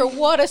 As for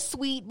what a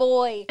sweet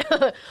boy.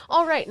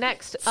 All right,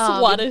 next.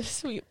 What a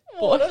sweet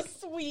boy.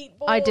 Sweet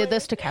boy. I did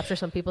this to capture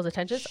some people's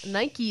attentions.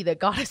 Nike, the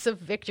goddess of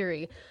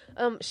victory.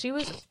 She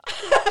was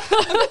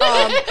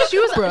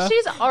Bruh.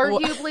 she's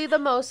arguably the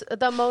most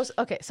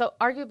okay, so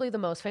arguably the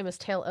most famous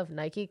tale of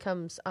Nike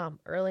comes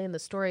early in the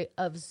story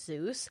of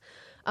Zeus.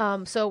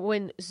 So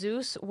when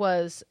Zeus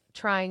was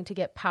trying to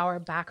get power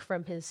back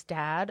from his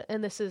dad,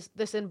 and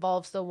this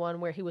involves the one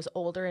where he was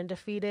older and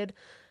defeated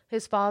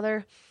his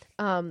father,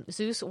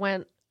 Zeus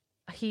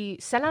he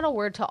sent out a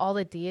word to all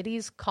the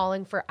deities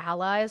calling for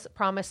allies,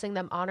 promising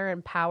them honor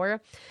and power.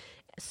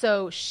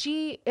 So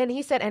he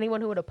said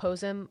anyone who would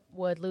oppose him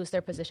would lose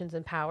their positions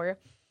in power.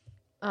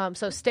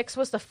 So Styx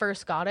was the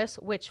first goddess,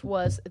 which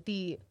was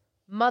the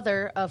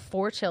mother of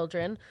 4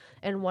 children,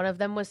 and one of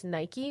them was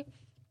Nike.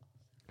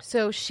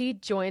 So she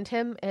joined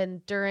him,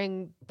 and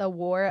during the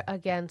war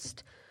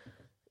against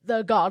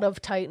the god of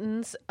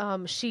Titans,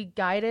 she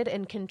guided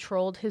and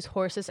controlled his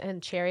horses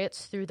and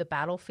chariots through the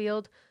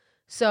battlefield.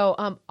 So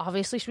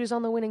obviously she was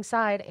on the winning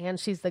side, and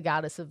she's the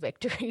goddess of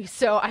victory.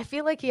 So I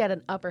feel like he had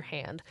an upper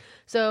hand.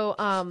 So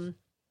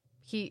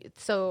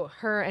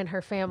her and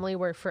her family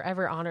were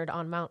forever honored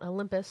on Mount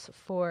Olympus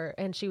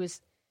and she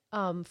was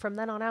from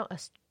then on out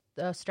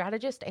a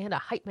strategist and a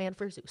hype man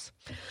for Zeus.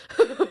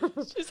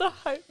 She's a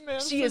hype man.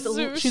 She for is.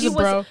 Zeus. She's a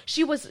bro.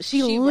 She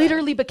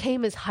literally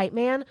became his hype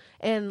man,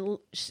 and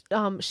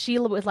she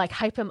would like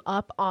hype him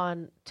up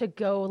to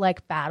go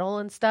like battle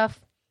and stuff,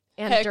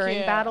 and Heck during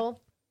yeah. battle.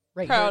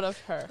 Right Proud here. of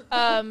her.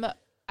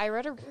 I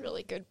read a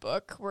really good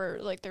book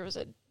where like there was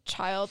a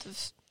child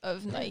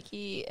of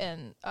Nike,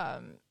 and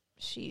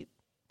she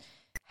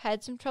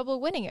had some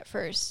trouble winning at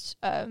first.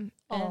 And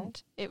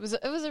it was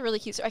a really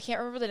cute story. I can't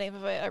remember the name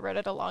of it. I read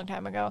it a long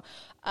time ago,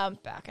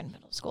 back in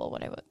middle school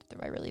when I went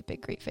through my really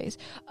big Greek phase.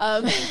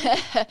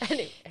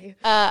 Anyway,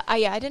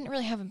 I didn't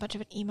really have much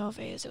of an emo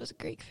phase. It was a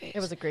Greek phase. it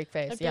was a great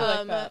face. I feel Yeah,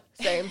 like that.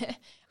 same.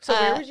 So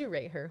where would you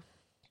rate her?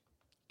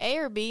 A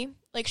or B.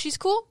 Like she's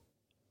cool.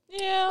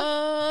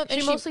 Yeah.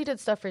 And She mostly did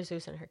stuff for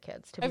Zeus and her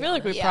kids. To I be feel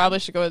like we honest. Yeah. probably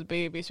should go with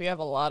B because we have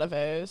a lot of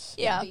A's.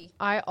 yeah.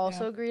 I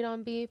also agreed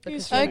on B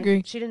because she I didn't-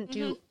 agree. She didn't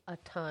do a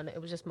ton.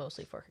 It was just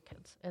mostly for her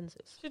kids and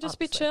Zeus. Should just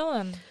be obviously.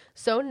 chilling.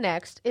 So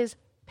next is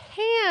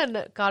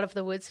Pan, god of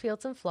the woods,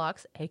 fields, and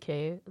flocks,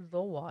 aka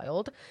the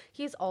wild.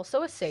 He's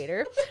also a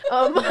satyr.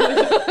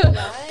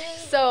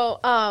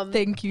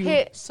 Thank you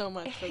hi- so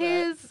much for that.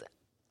 his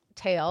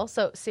tale.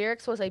 So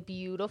Syrinx was a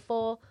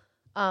beautiful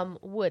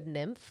wood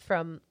nymph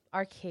from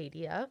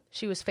Arcadia.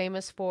 She was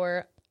famous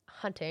for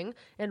hunting,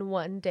 and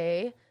one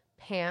day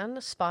Pan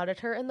spotted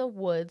her in the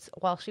woods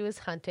while she was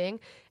hunting,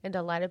 and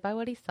delighted by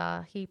what he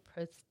saw, he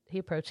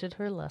approached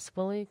her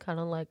lustfully, kind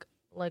of like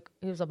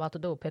he was about to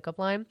do a pickup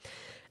line.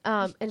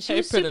 And she Hey,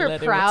 was pretty super lady,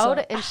 what's proud,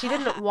 up? and she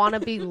didn't want to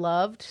be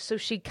loved, so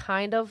she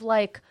kind of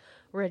like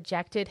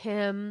rejected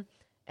him,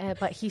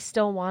 but he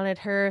still wanted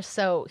her,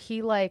 so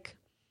he like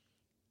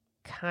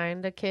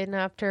kind of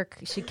kidnapped her.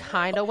 She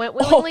kind of went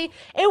willingly.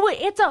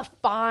 It's a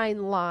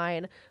fine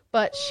line,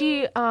 but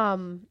she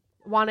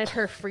wanted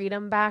her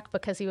freedom back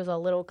because he was a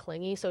little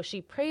clingy, so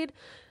she prayed.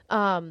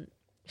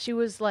 She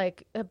was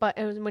like, but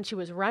when she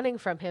was running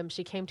from him,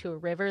 she came to a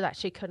river that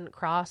she couldn't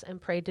cross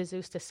and prayed to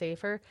Zeus to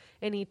save her,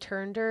 and he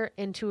turned her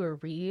into a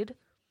reed,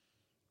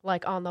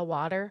 like on the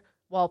water,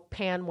 while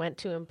Pan went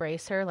to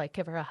embrace her, like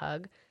give her a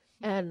hug.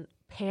 And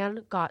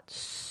Pan got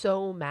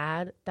so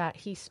mad that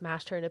he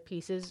smashed her into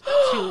pieces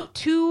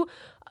to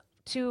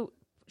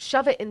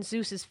shove it in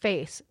Zeus's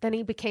face. Then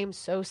he became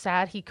so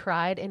sad he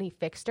cried and he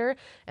fixed her,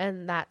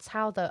 and that's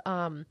how the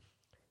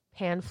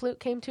pan flute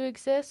came to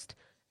exist.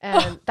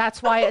 And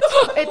that's why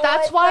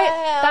that's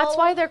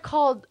why they're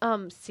called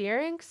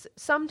syrinx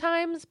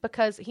sometimes,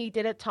 because he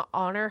did it to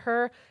honor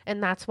her,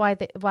 and that's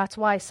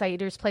why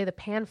satyrs play the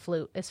pan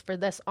flute, is for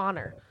this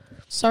honor.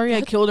 Sorry,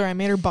 I killed her. I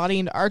made her body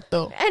into art,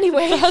 though.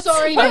 Anyway,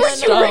 Sorry, why man.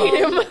 would you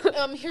rate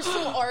him? Here's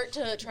some art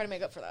to try to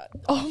make up for that.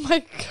 Oh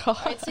my god.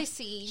 I'd say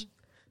C.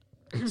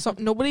 So,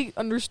 nobody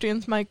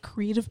understands my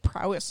creative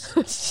prowess.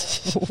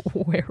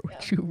 Where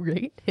would you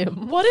rate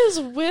him? What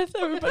is with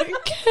everybody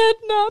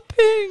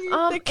kidnapping?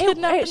 The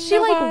kidnapping. She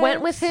like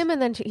went with him,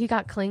 and then he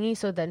got clingy,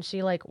 so then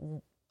she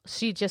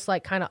just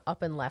like kind of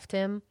up and left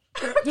him.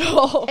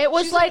 No. It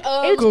was She's like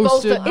like, it's both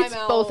ghosted. it's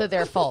I'm both out. of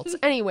their faults.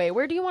 Anyway,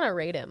 where do you want to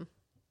rate him?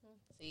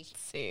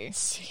 See.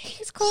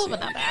 He's cool, but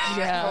not bad.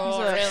 Yeah, Oh,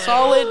 he's a really?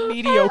 solid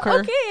mediocre.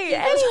 Okay.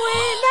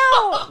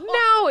 Anyway,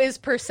 now is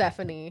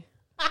Persephone.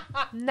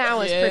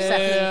 Now is Yeah.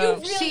 Persephone.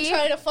 You really She-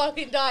 trying to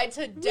fucking die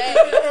today.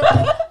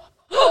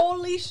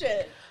 Holy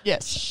shit.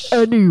 Yes.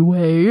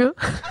 Anyway,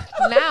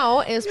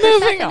 now is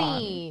Moving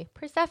Persephone.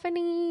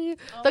 Persephone,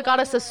 the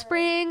goddess of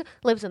spring,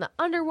 lives in the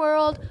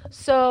underworld.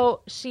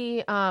 So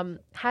she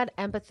had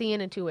empathy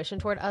and intuition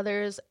toward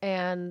others,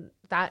 and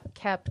that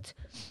kept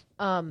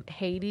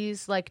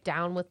Hades like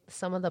down with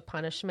some of the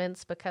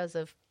punishments because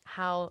of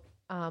how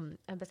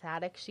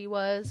empathetic she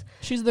was.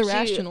 She's the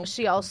rational.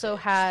 She also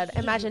had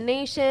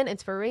imagination,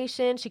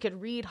 inspiration. She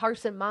could read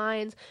hearts and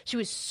minds. She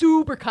was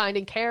super kind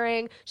and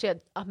caring. She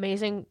had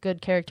amazing,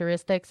 good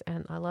characteristics,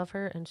 and I love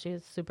her, and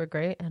she's super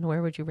great. And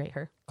where would you rate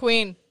her?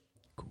 Queen.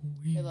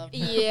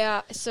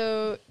 Yeah,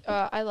 so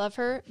I love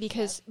her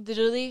because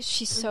literally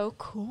she's so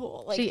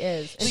cool. Like She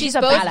is. And she's she's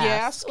a both- badass.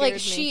 Yeah, scared like me.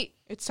 she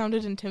It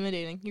sounded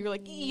intimidating. You were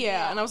like,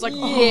 yeah, and I was like,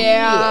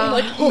 Yeah. oh,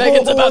 Like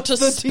Megan's about to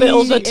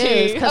spill the She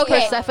is, tea. 'cause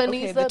Okay. Persephone's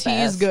Okay, the the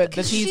tea is best. good. The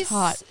 'cause tea's she's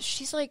hot.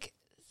 She's like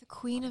the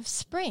queen of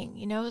spring,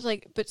 you know?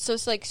 Like but so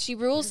it's like she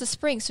rules the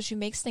spring, so she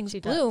makes things She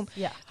does. bloom.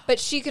 Yeah. But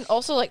she can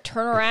also like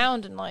turn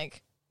around and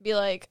like be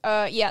like,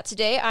 yeah,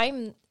 today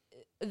I'm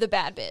the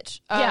bad bitch.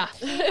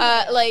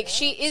 Like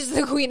she is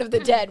the queen of the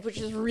dead, which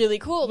is really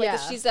cool. Like Yeah.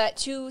 she's that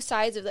two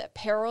sides of that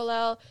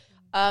parallel.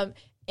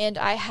 And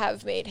I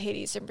have made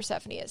Hades and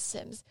Persephone as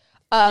Sims.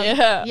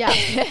 Yeah. Yeah.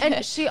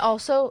 And she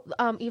also,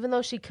 even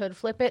though she could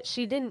flip it,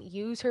 she didn't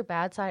use her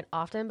bad side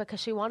often because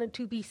she wanted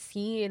to be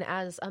seen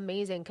as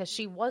amazing, because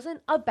she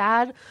wasn't a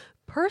bad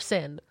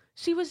person.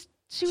 She was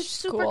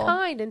super cool.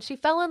 kind, and she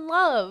fell in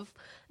love.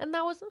 And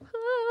that was,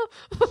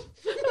 that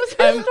was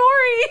her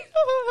story.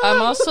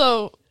 I'm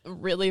also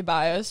really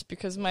biased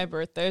because my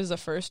birthday is the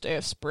first day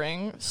of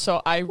spring,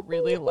 so I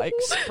really like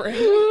spring.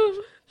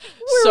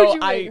 Where would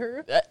you rate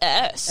her?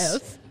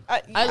 S.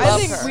 I love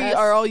think her. we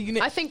are all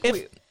unit. I think if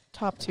we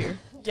top tier.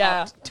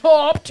 Yeah.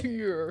 top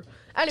tier.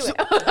 Anyway,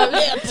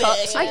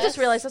 I just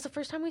realized that's the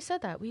first time we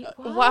said that.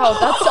 Wow,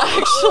 that's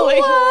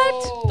actually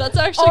that's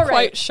actually All right.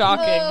 quite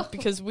shocking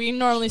because we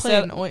normally Play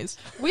say a noise.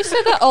 we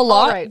say that a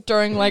lot right.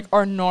 during like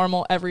our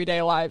normal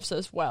everyday lives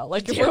as well.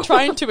 Like if we're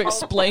trying to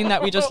explain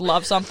that we just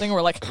love something,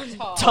 we're like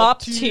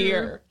top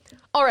tier.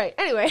 All right.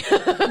 Anyway,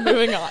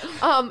 Moving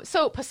on.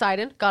 so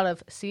Poseidon, god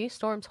of sea,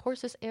 storms,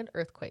 horses, and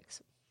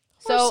earthquakes.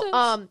 So,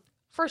 Horses.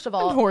 first of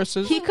all, And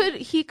horses. he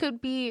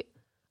could be,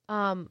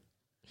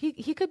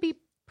 he could be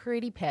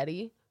pretty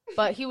petty,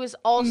 but he was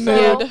also,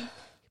 Mid.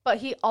 but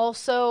he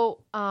also,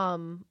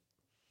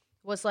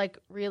 was like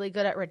really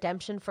good at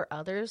redemption for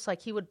others. Like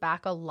he would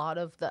back a lot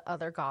of the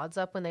other gods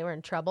up when they were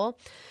in trouble.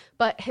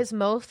 But his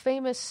most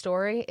famous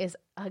story is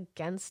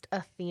against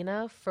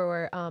Athena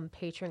for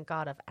patron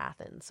god of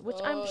Athens, which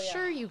I'm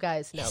sure you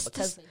guys know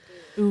because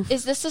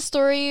Is this the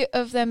story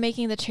of them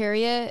making the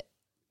chariot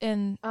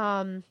and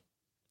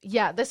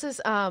yeah, this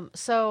is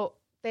so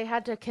they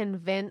had to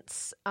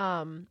convince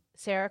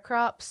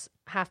Ceracrops,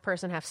 half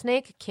person, half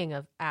snake, king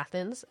of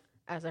Athens,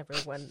 as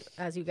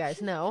you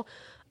guys know.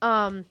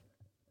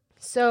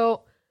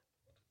 So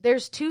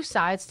there's two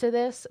sides to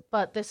this,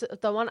 but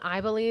the one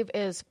I believe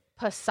is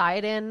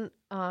Poseidon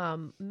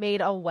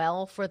made a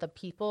well for the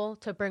people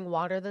to bring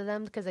water to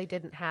them because they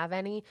didn't have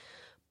any,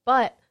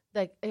 but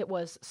it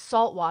was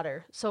salt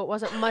water, so it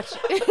wasn't much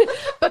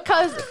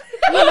because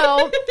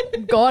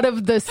God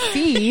of the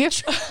sea.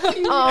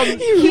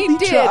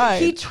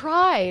 He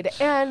tried,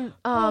 and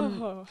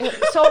so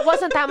it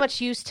wasn't that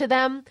much use to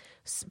them.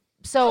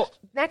 So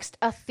next,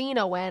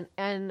 Athena went,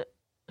 and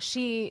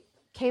she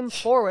came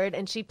forward,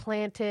 and she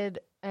planted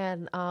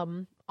an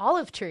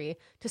olive tree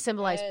to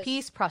symbolize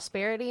peace,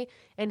 prosperity,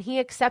 and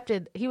he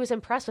was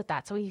impressed with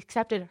that, so he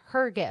accepted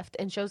her gift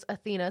and chose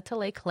Athena to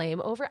lay claim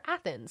over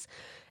Athens,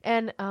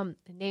 and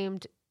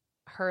named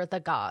her the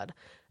god.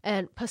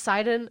 And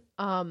Poseidon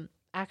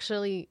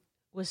actually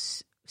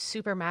was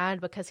super mad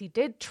because he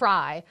did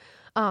try,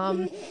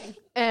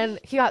 and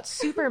he got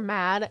super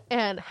mad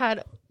and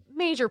had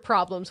major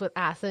problems with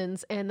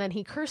Athens, and then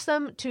he cursed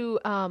them to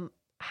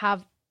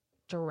have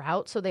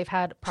drought, so they've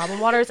had problem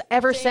waters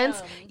ever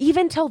since,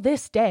 even till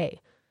this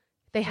day.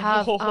 They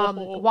have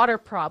water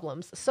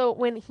problems. So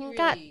when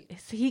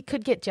he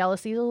could get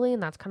jealous easily,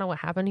 and that's kind of what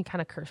happened. He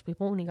kind of cursed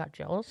people when he got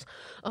jealous.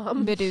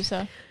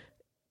 Medusa.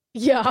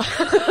 Yeah.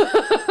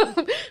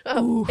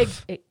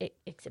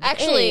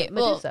 Actually,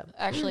 Medusa.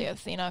 Actually,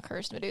 Athena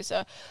cursed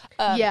Medusa.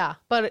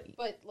 But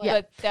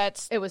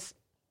that's it was.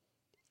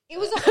 It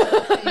was a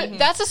whole thing.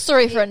 That's a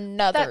story for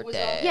another was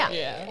day.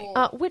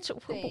 Yeah. Which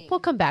we'll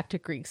come back to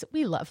Greeks.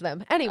 We love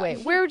them. Anyway,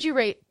 where would you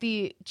rate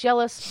the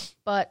jealous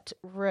but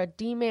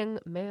redeeming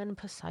man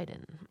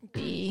Poseidon?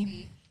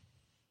 B.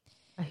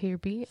 I hear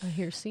B. I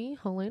hear C.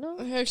 Helena?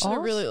 I actually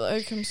really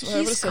like him, so I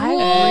would He's say cool.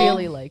 I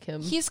really like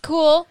him. He's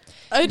cool.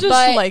 I just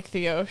but- like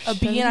the ocean. A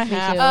B and a Me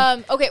half.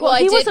 too. Okay, Well, well,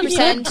 he I was did a good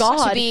pretend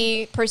god. to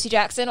be Percy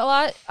Jackson a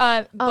lot,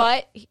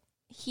 but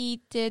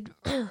he did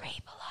rape a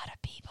lot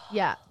of people.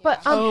 Yeah,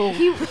 but Oh.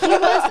 he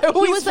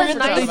was a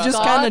nice They just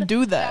god. kind of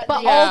do that.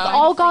 But Yeah.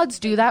 all gods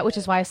do that, which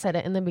is why I said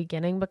it in the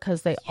beginning,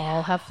 because they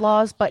all have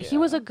flaws. But he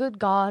was a good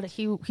god.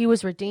 He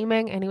was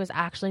redeeming, and he was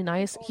actually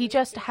nice. He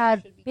just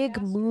had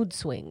big mood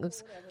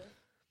swings.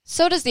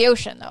 So does the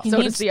ocean, though. He So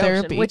needs does the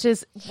therapy. ocean,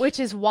 which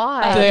is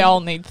why They all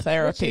need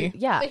therapy.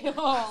 yeah.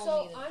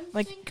 So I'm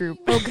Like group.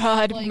 Oh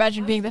God!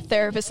 Imagine being the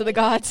therapist of the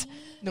gods.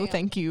 No,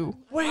 thank you.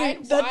 Wait,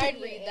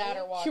 I'd read that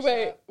or watch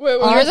wait.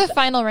 You're the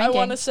final I ranking.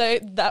 want to say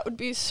that would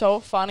be so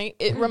funny.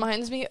 It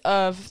reminds me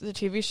of the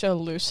TV show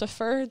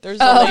Lucifer. There's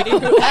a lady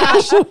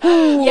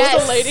who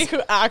Yes. the lady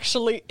who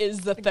actually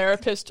is the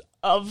therapist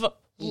of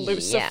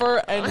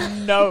Lucifer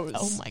and knows.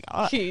 Oh my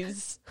god.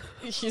 He's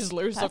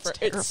Lucifer. That's It's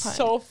terrifying.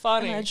 so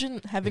funny.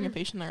 Imagine having a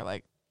patient there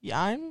like, yeah,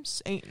 I'm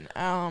Satan.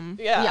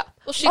 Yeah.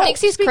 Well, she thinks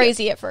he's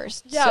crazy at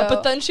first. Yeah, so-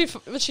 but then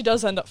she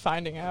does end up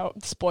finding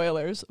out.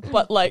 Spoilers,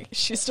 but like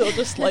she's still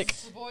just like,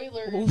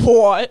 Spoiler.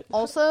 what?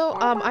 Also,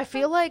 I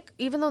feel like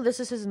even though this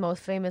is his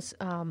most famous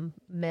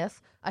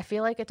myth, I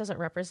feel like it doesn't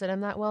represent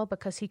him that well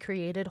because he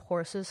created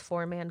horses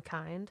for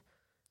mankind.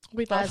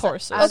 We love As-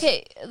 horses.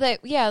 Okay,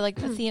 like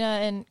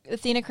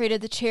Athena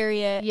created the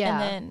chariot, Yeah.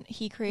 and then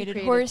he created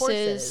created horses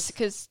horses.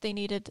 because they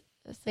needed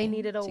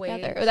a way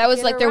together. to That was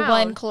get like their one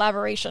around.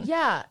 collaboration.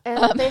 Yeah,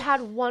 and they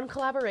had one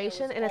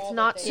collaboration, and it's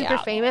not super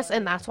Yeah. famous,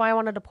 and that's why I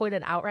wanted to point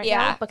it out right Yeah,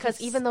 now, because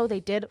even though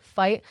they did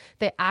fight,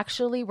 they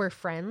actually were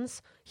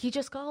friends. He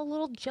just got a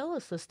little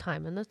jealous this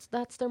time, and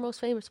that's their most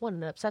famous one,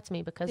 and it upsets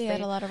me because They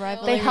had a lot of they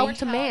rivalry.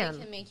 helped a man.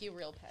 Can make you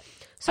real petty.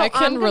 So I I'm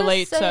can gonna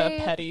relate say-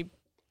 to petty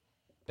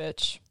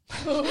bitch.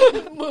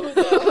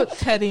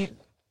 Teddy.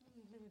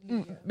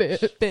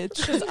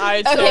 Bitch. I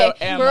Okay,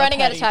 too am we're a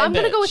running out of petty time. I'm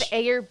gonna go bitch. with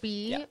A or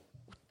B. Yeah.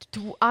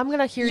 I'm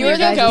gonna hear You're your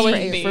gonna guys' go with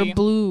for B. For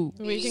blue.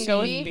 We can go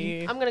with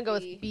B. I'm gonna go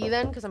with B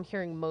then because I'm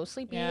hearing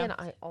mostly B, Yeah. and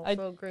I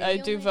also agree. I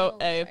do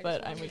vote A,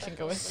 but we can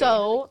go with B.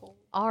 So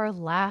our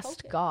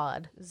last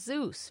god,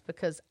 Zeus,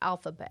 because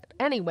alphabet.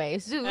 Anyway,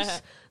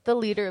 Zeus, the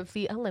leader of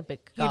the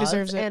Olympic He gods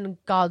deserves it. and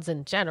gods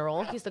in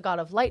general. He's the god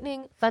of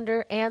lightning,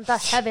 thunder, and the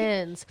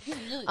heavens.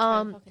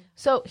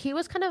 So he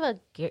was kind of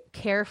a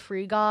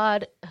carefree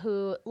god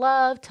who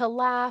loved to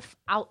laugh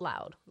out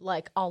loud,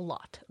 like a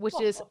lot, which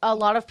is a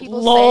lot of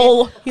people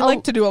Lol. say. He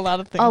liked to do a lot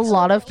of things. A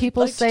lot of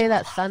people say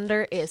that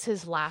thunder is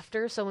his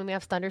laughter. So when we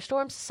have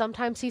thunderstorms,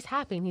 sometimes he's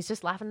happy and he's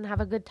just laughing and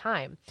have a good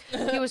time.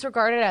 He was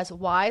regarded as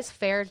wise,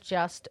 fair,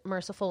 just,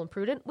 merciful, and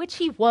prudent, which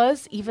he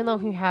was, even though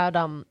he had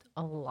a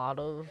lot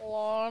of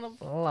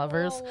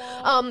lovers.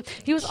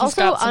 He was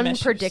also got some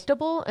issues.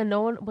 unpredictable, and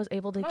no one was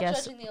able to Not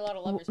guess. judging the a lot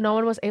of lovers. No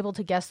one was able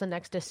to guess the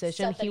next decision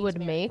Except that he he's would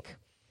married.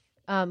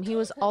 make. He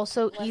was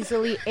also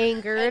easily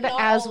angered, Not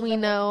as all of we them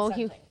were know.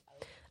 consenting.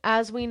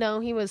 As we know,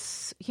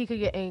 he could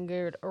get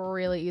angered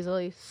really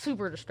easily,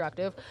 super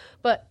destructive.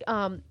 But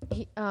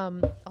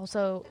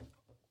also,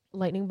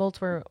 lightning bolts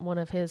were one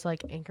of his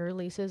like anchor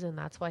releases, and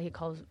that's why he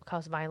caused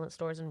violent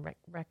storms and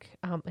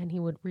and he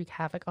would wreak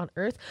havoc on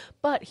Earth.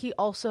 But he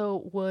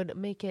also would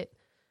make it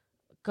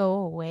go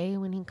away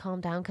when he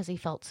calmed down because he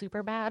felt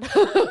super bad.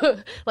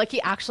 Like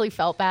he actually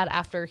felt bad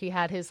after he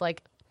had his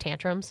like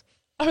tantrums.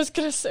 I was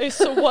gonna say,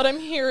 so what I'm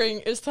hearing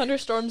is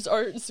thunderstorms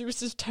are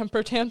Zeus's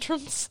temper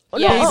tantrums.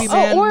 Yes. Baby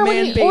man, or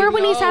man,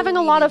 when he's having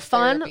a lot of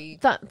fun,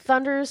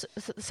 therapy.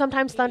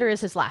 sometimes thunder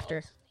is his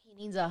laughter.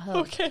 He needs a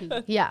hug.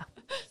 Too. Yeah.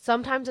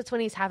 Sometimes it's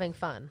when he's having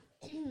fun.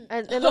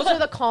 And those are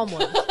the calm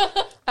ones.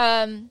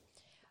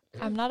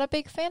 I'm not a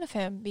big fan of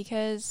him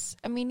because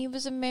I mean he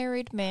was a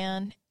married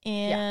man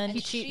and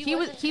He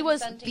was the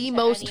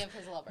most that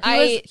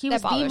he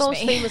was the bothers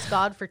most me. famous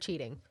god for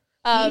cheating.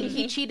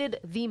 He cheated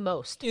the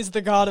most. He's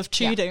the god of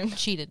cheating.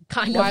 Cheated.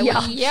 Kind Why of, would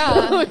yeah. he-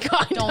 Yeah.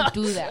 Don't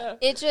do that.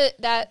 It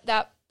just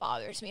that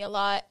bothers me a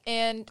lot.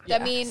 And I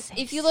mean,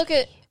 if you look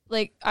at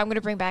like I'm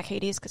gonna bring back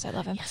Hades because I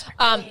love him.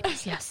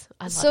 Yes,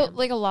 I love So him.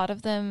 like a lot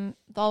of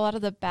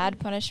the bad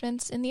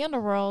punishments in the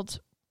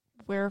underworld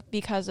were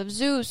because of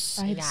Zeus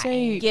I'd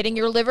say getting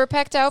your liver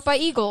pecked out by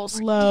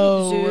eagles.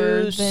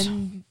 lower Zeus.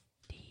 than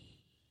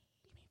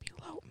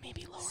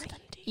maybe lower than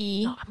D.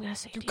 E. No, I'm gonna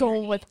say You're D.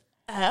 going with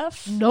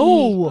F?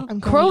 No, I'm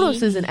going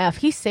Kronos E. is an F.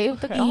 He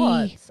saved the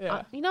gods.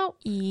 Yeah. You know,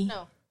 E.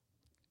 No.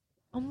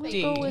 I'm gonna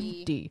D. go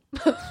with D.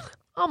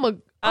 I'm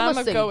I'm gonna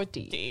gonna say go with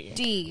D. D.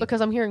 D.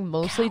 Because I'm hearing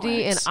mostly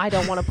D, and Cowards. I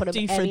don't want to put him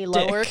D for any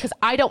lower dick. because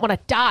I don't want to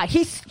die.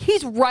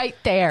 He's right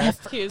there.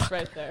 He is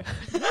right there.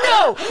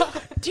 No,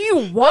 do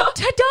you want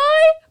to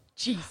die?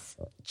 Jeez.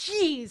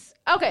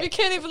 You Okay,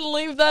 can't even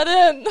leave that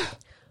in.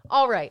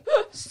 all right.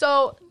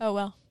 So Oh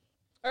well.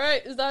 All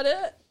right, is that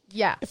it?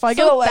 yeah, If I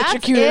get So that's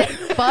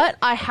electrocuted. it, but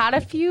I had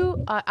a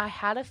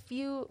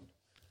few.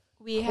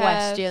 We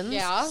Questions. have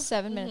Yeah.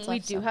 7 minutes We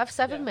left. do have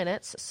 7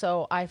 minutes,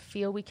 so I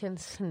feel we can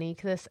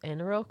sneak this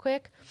in real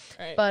quick.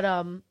 All right.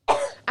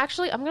 But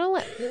actually, I'm gonna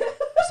let.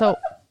 So,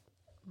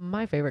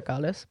 my favorite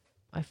goddess.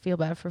 I feel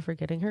bad for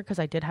forgetting her because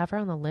I did have her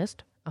on the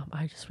list.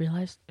 I just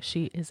realized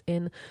she is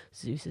in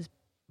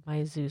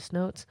my Zeus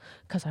notes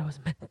because I was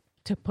meant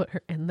to put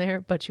her in there,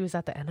 but she was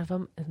at the end of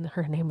them and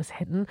her name was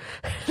hidden.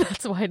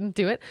 That's why I didn't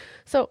do it.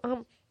 So,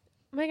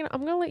 Megan, I'm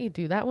gonna let you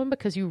do that one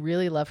because you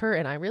really love her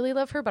and I really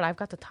love her, but I've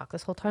got to talk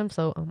this whole time,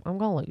 so I'm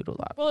gonna let you do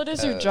that. Well, it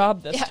is your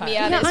job this time.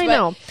 yeah, it Yeah, is, I but-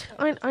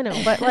 know. I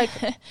know, but like,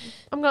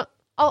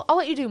 I'll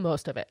let you do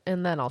most of it,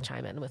 and then I'll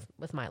chime in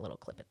with my little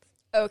clippets.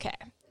 Okay,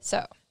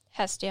 so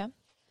Hestia,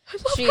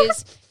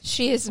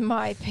 she is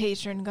my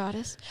patron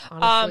goddess.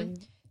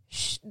 Honestly,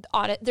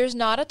 On it, there's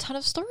not a ton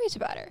of stories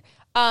about her.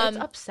 it's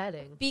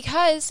upsetting.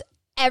 Because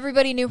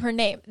everybody knew her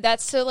name.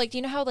 That's so like, do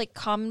you know how like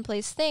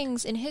commonplace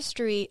things in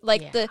history,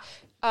 like Yeah.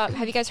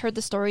 have you guys heard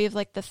the story of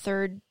like the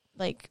third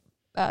like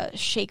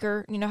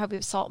shaker? You know how we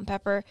have salt and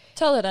pepper.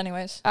 Tell it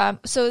anyways.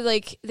 So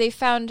like they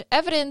found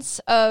evidence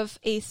of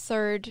a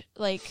third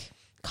like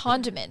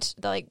condiment,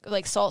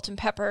 like salt and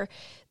pepper,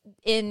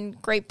 in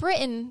Great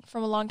Britain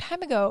from a long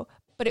time ago.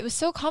 But it was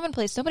so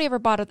commonplace, nobody ever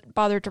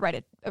bothered to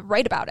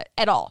write about it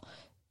at all.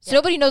 So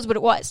nobody knows what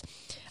it was.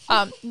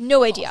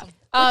 No idea.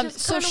 Which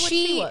is So kinda what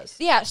she was.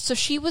 yeah, so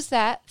she was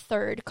that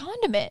third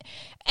condiment.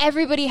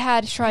 Everybody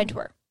had shrine to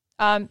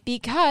her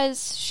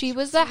because she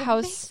was the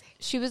house.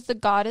 She was the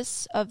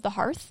goddess of the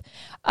hearth,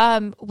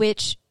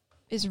 which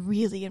is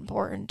really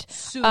important.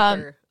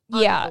 Super.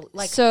 Yeah.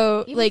 Like,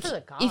 So even like for the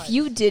if gods.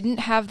 you didn't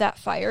have that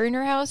fire in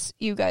your house,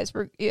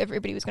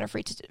 everybody was going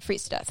to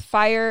freeze to death.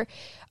 Fire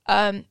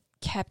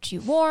kept you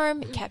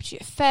warm, it kept you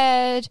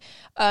fed.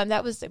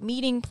 That was the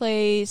meeting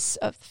place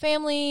of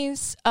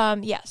families.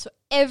 So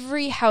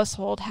every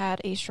household had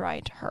a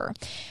shrine to her.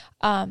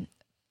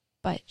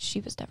 But she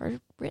was never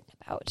written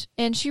about.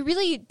 And she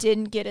really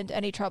didn't get into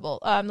any trouble.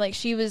 Like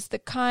she was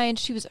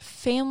she was a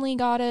family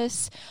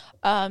goddess.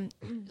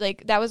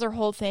 Like that was her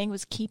whole thing,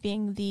 was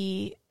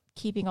keeping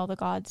all the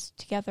gods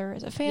together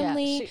as a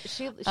family.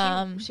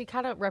 Yeah, she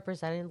kind of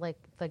represented like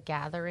the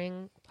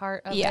gathering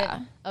part of it,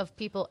 of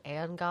people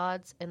and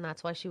gods, and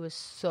that's why she was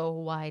so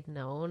wide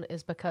known,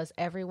 is because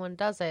everyone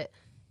does it,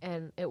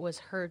 and it was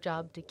her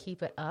job to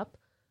keep it up.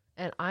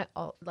 And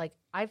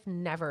I've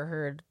never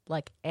heard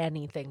like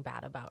anything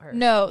bad about her.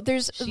 No,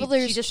 there's She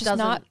just doesn't,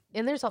 not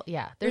and there's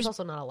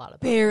also not a lot of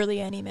them. barely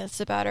any myths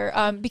about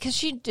her. Because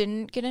she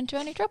didn't get into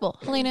any trouble.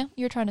 Helena,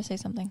 you're trying to say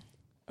something.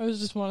 I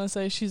just want to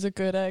say she's a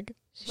good egg.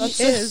 She's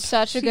is.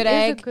 such a She good is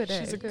egg. a good egg.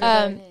 She's a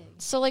good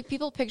So like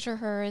people picture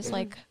her as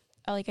like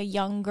a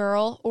young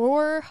girl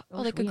or like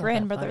a we have that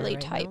grandmotherly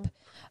butter right type. now.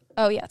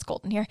 Oh yeah, it's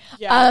golden here.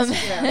 Yeah.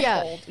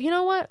 Yeah, you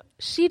know what?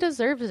 She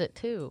deserves it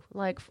too.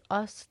 Like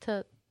us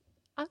to,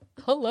 I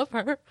love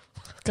her.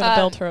 Gonna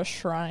build her a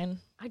shrine.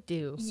 I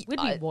do. We'd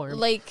be warm.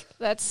 Like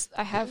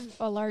I have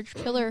a large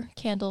pillar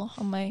candle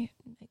on my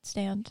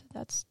nightstand.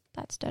 That's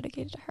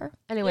dedicated to her.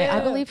 Anyway, I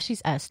Yeah. believe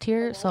she's S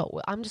tier, so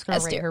I'm just gonna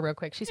S rate tier. her real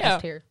quick. She's Yeah.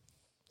 S tier.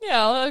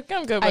 Yeah,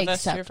 I'm good I with this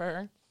accept. here for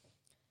her.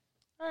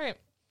 All right.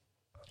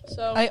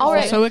 So I All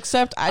right. also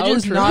accept. I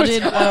just Outro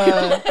nodded.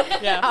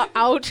 yeah.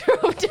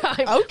 Outro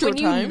time. Outro when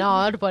you time.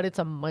 nod, but it's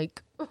a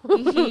mic.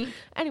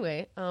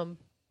 Anyway,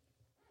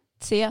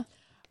 See ya.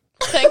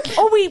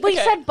 oh, we Okay.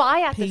 said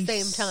bye at the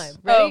Peace. same time.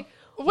 Ready?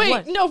 Wait,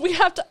 What? no, we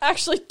have to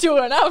actually do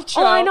an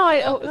outro. Oh, I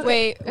know.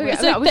 Wait. Okay,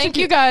 It's no, like, we should thank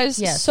do- you guys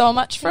Yes. so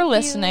much for Thank you.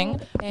 listening.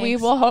 We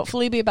Thanks. will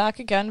hopefully be back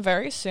again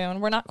very soon.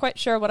 We're not quite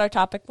sure what our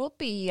topic will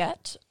be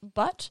yet,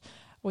 but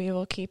we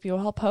will keep you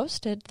all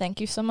posted. Thank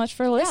you so much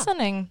for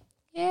listening.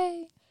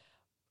 Yay.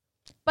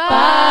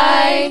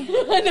 Bye.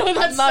 I know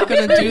that's I'm not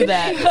gonna do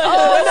that.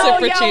 Oh no,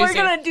 super yeah, we're cheesy.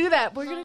 gonna do that. We're gonna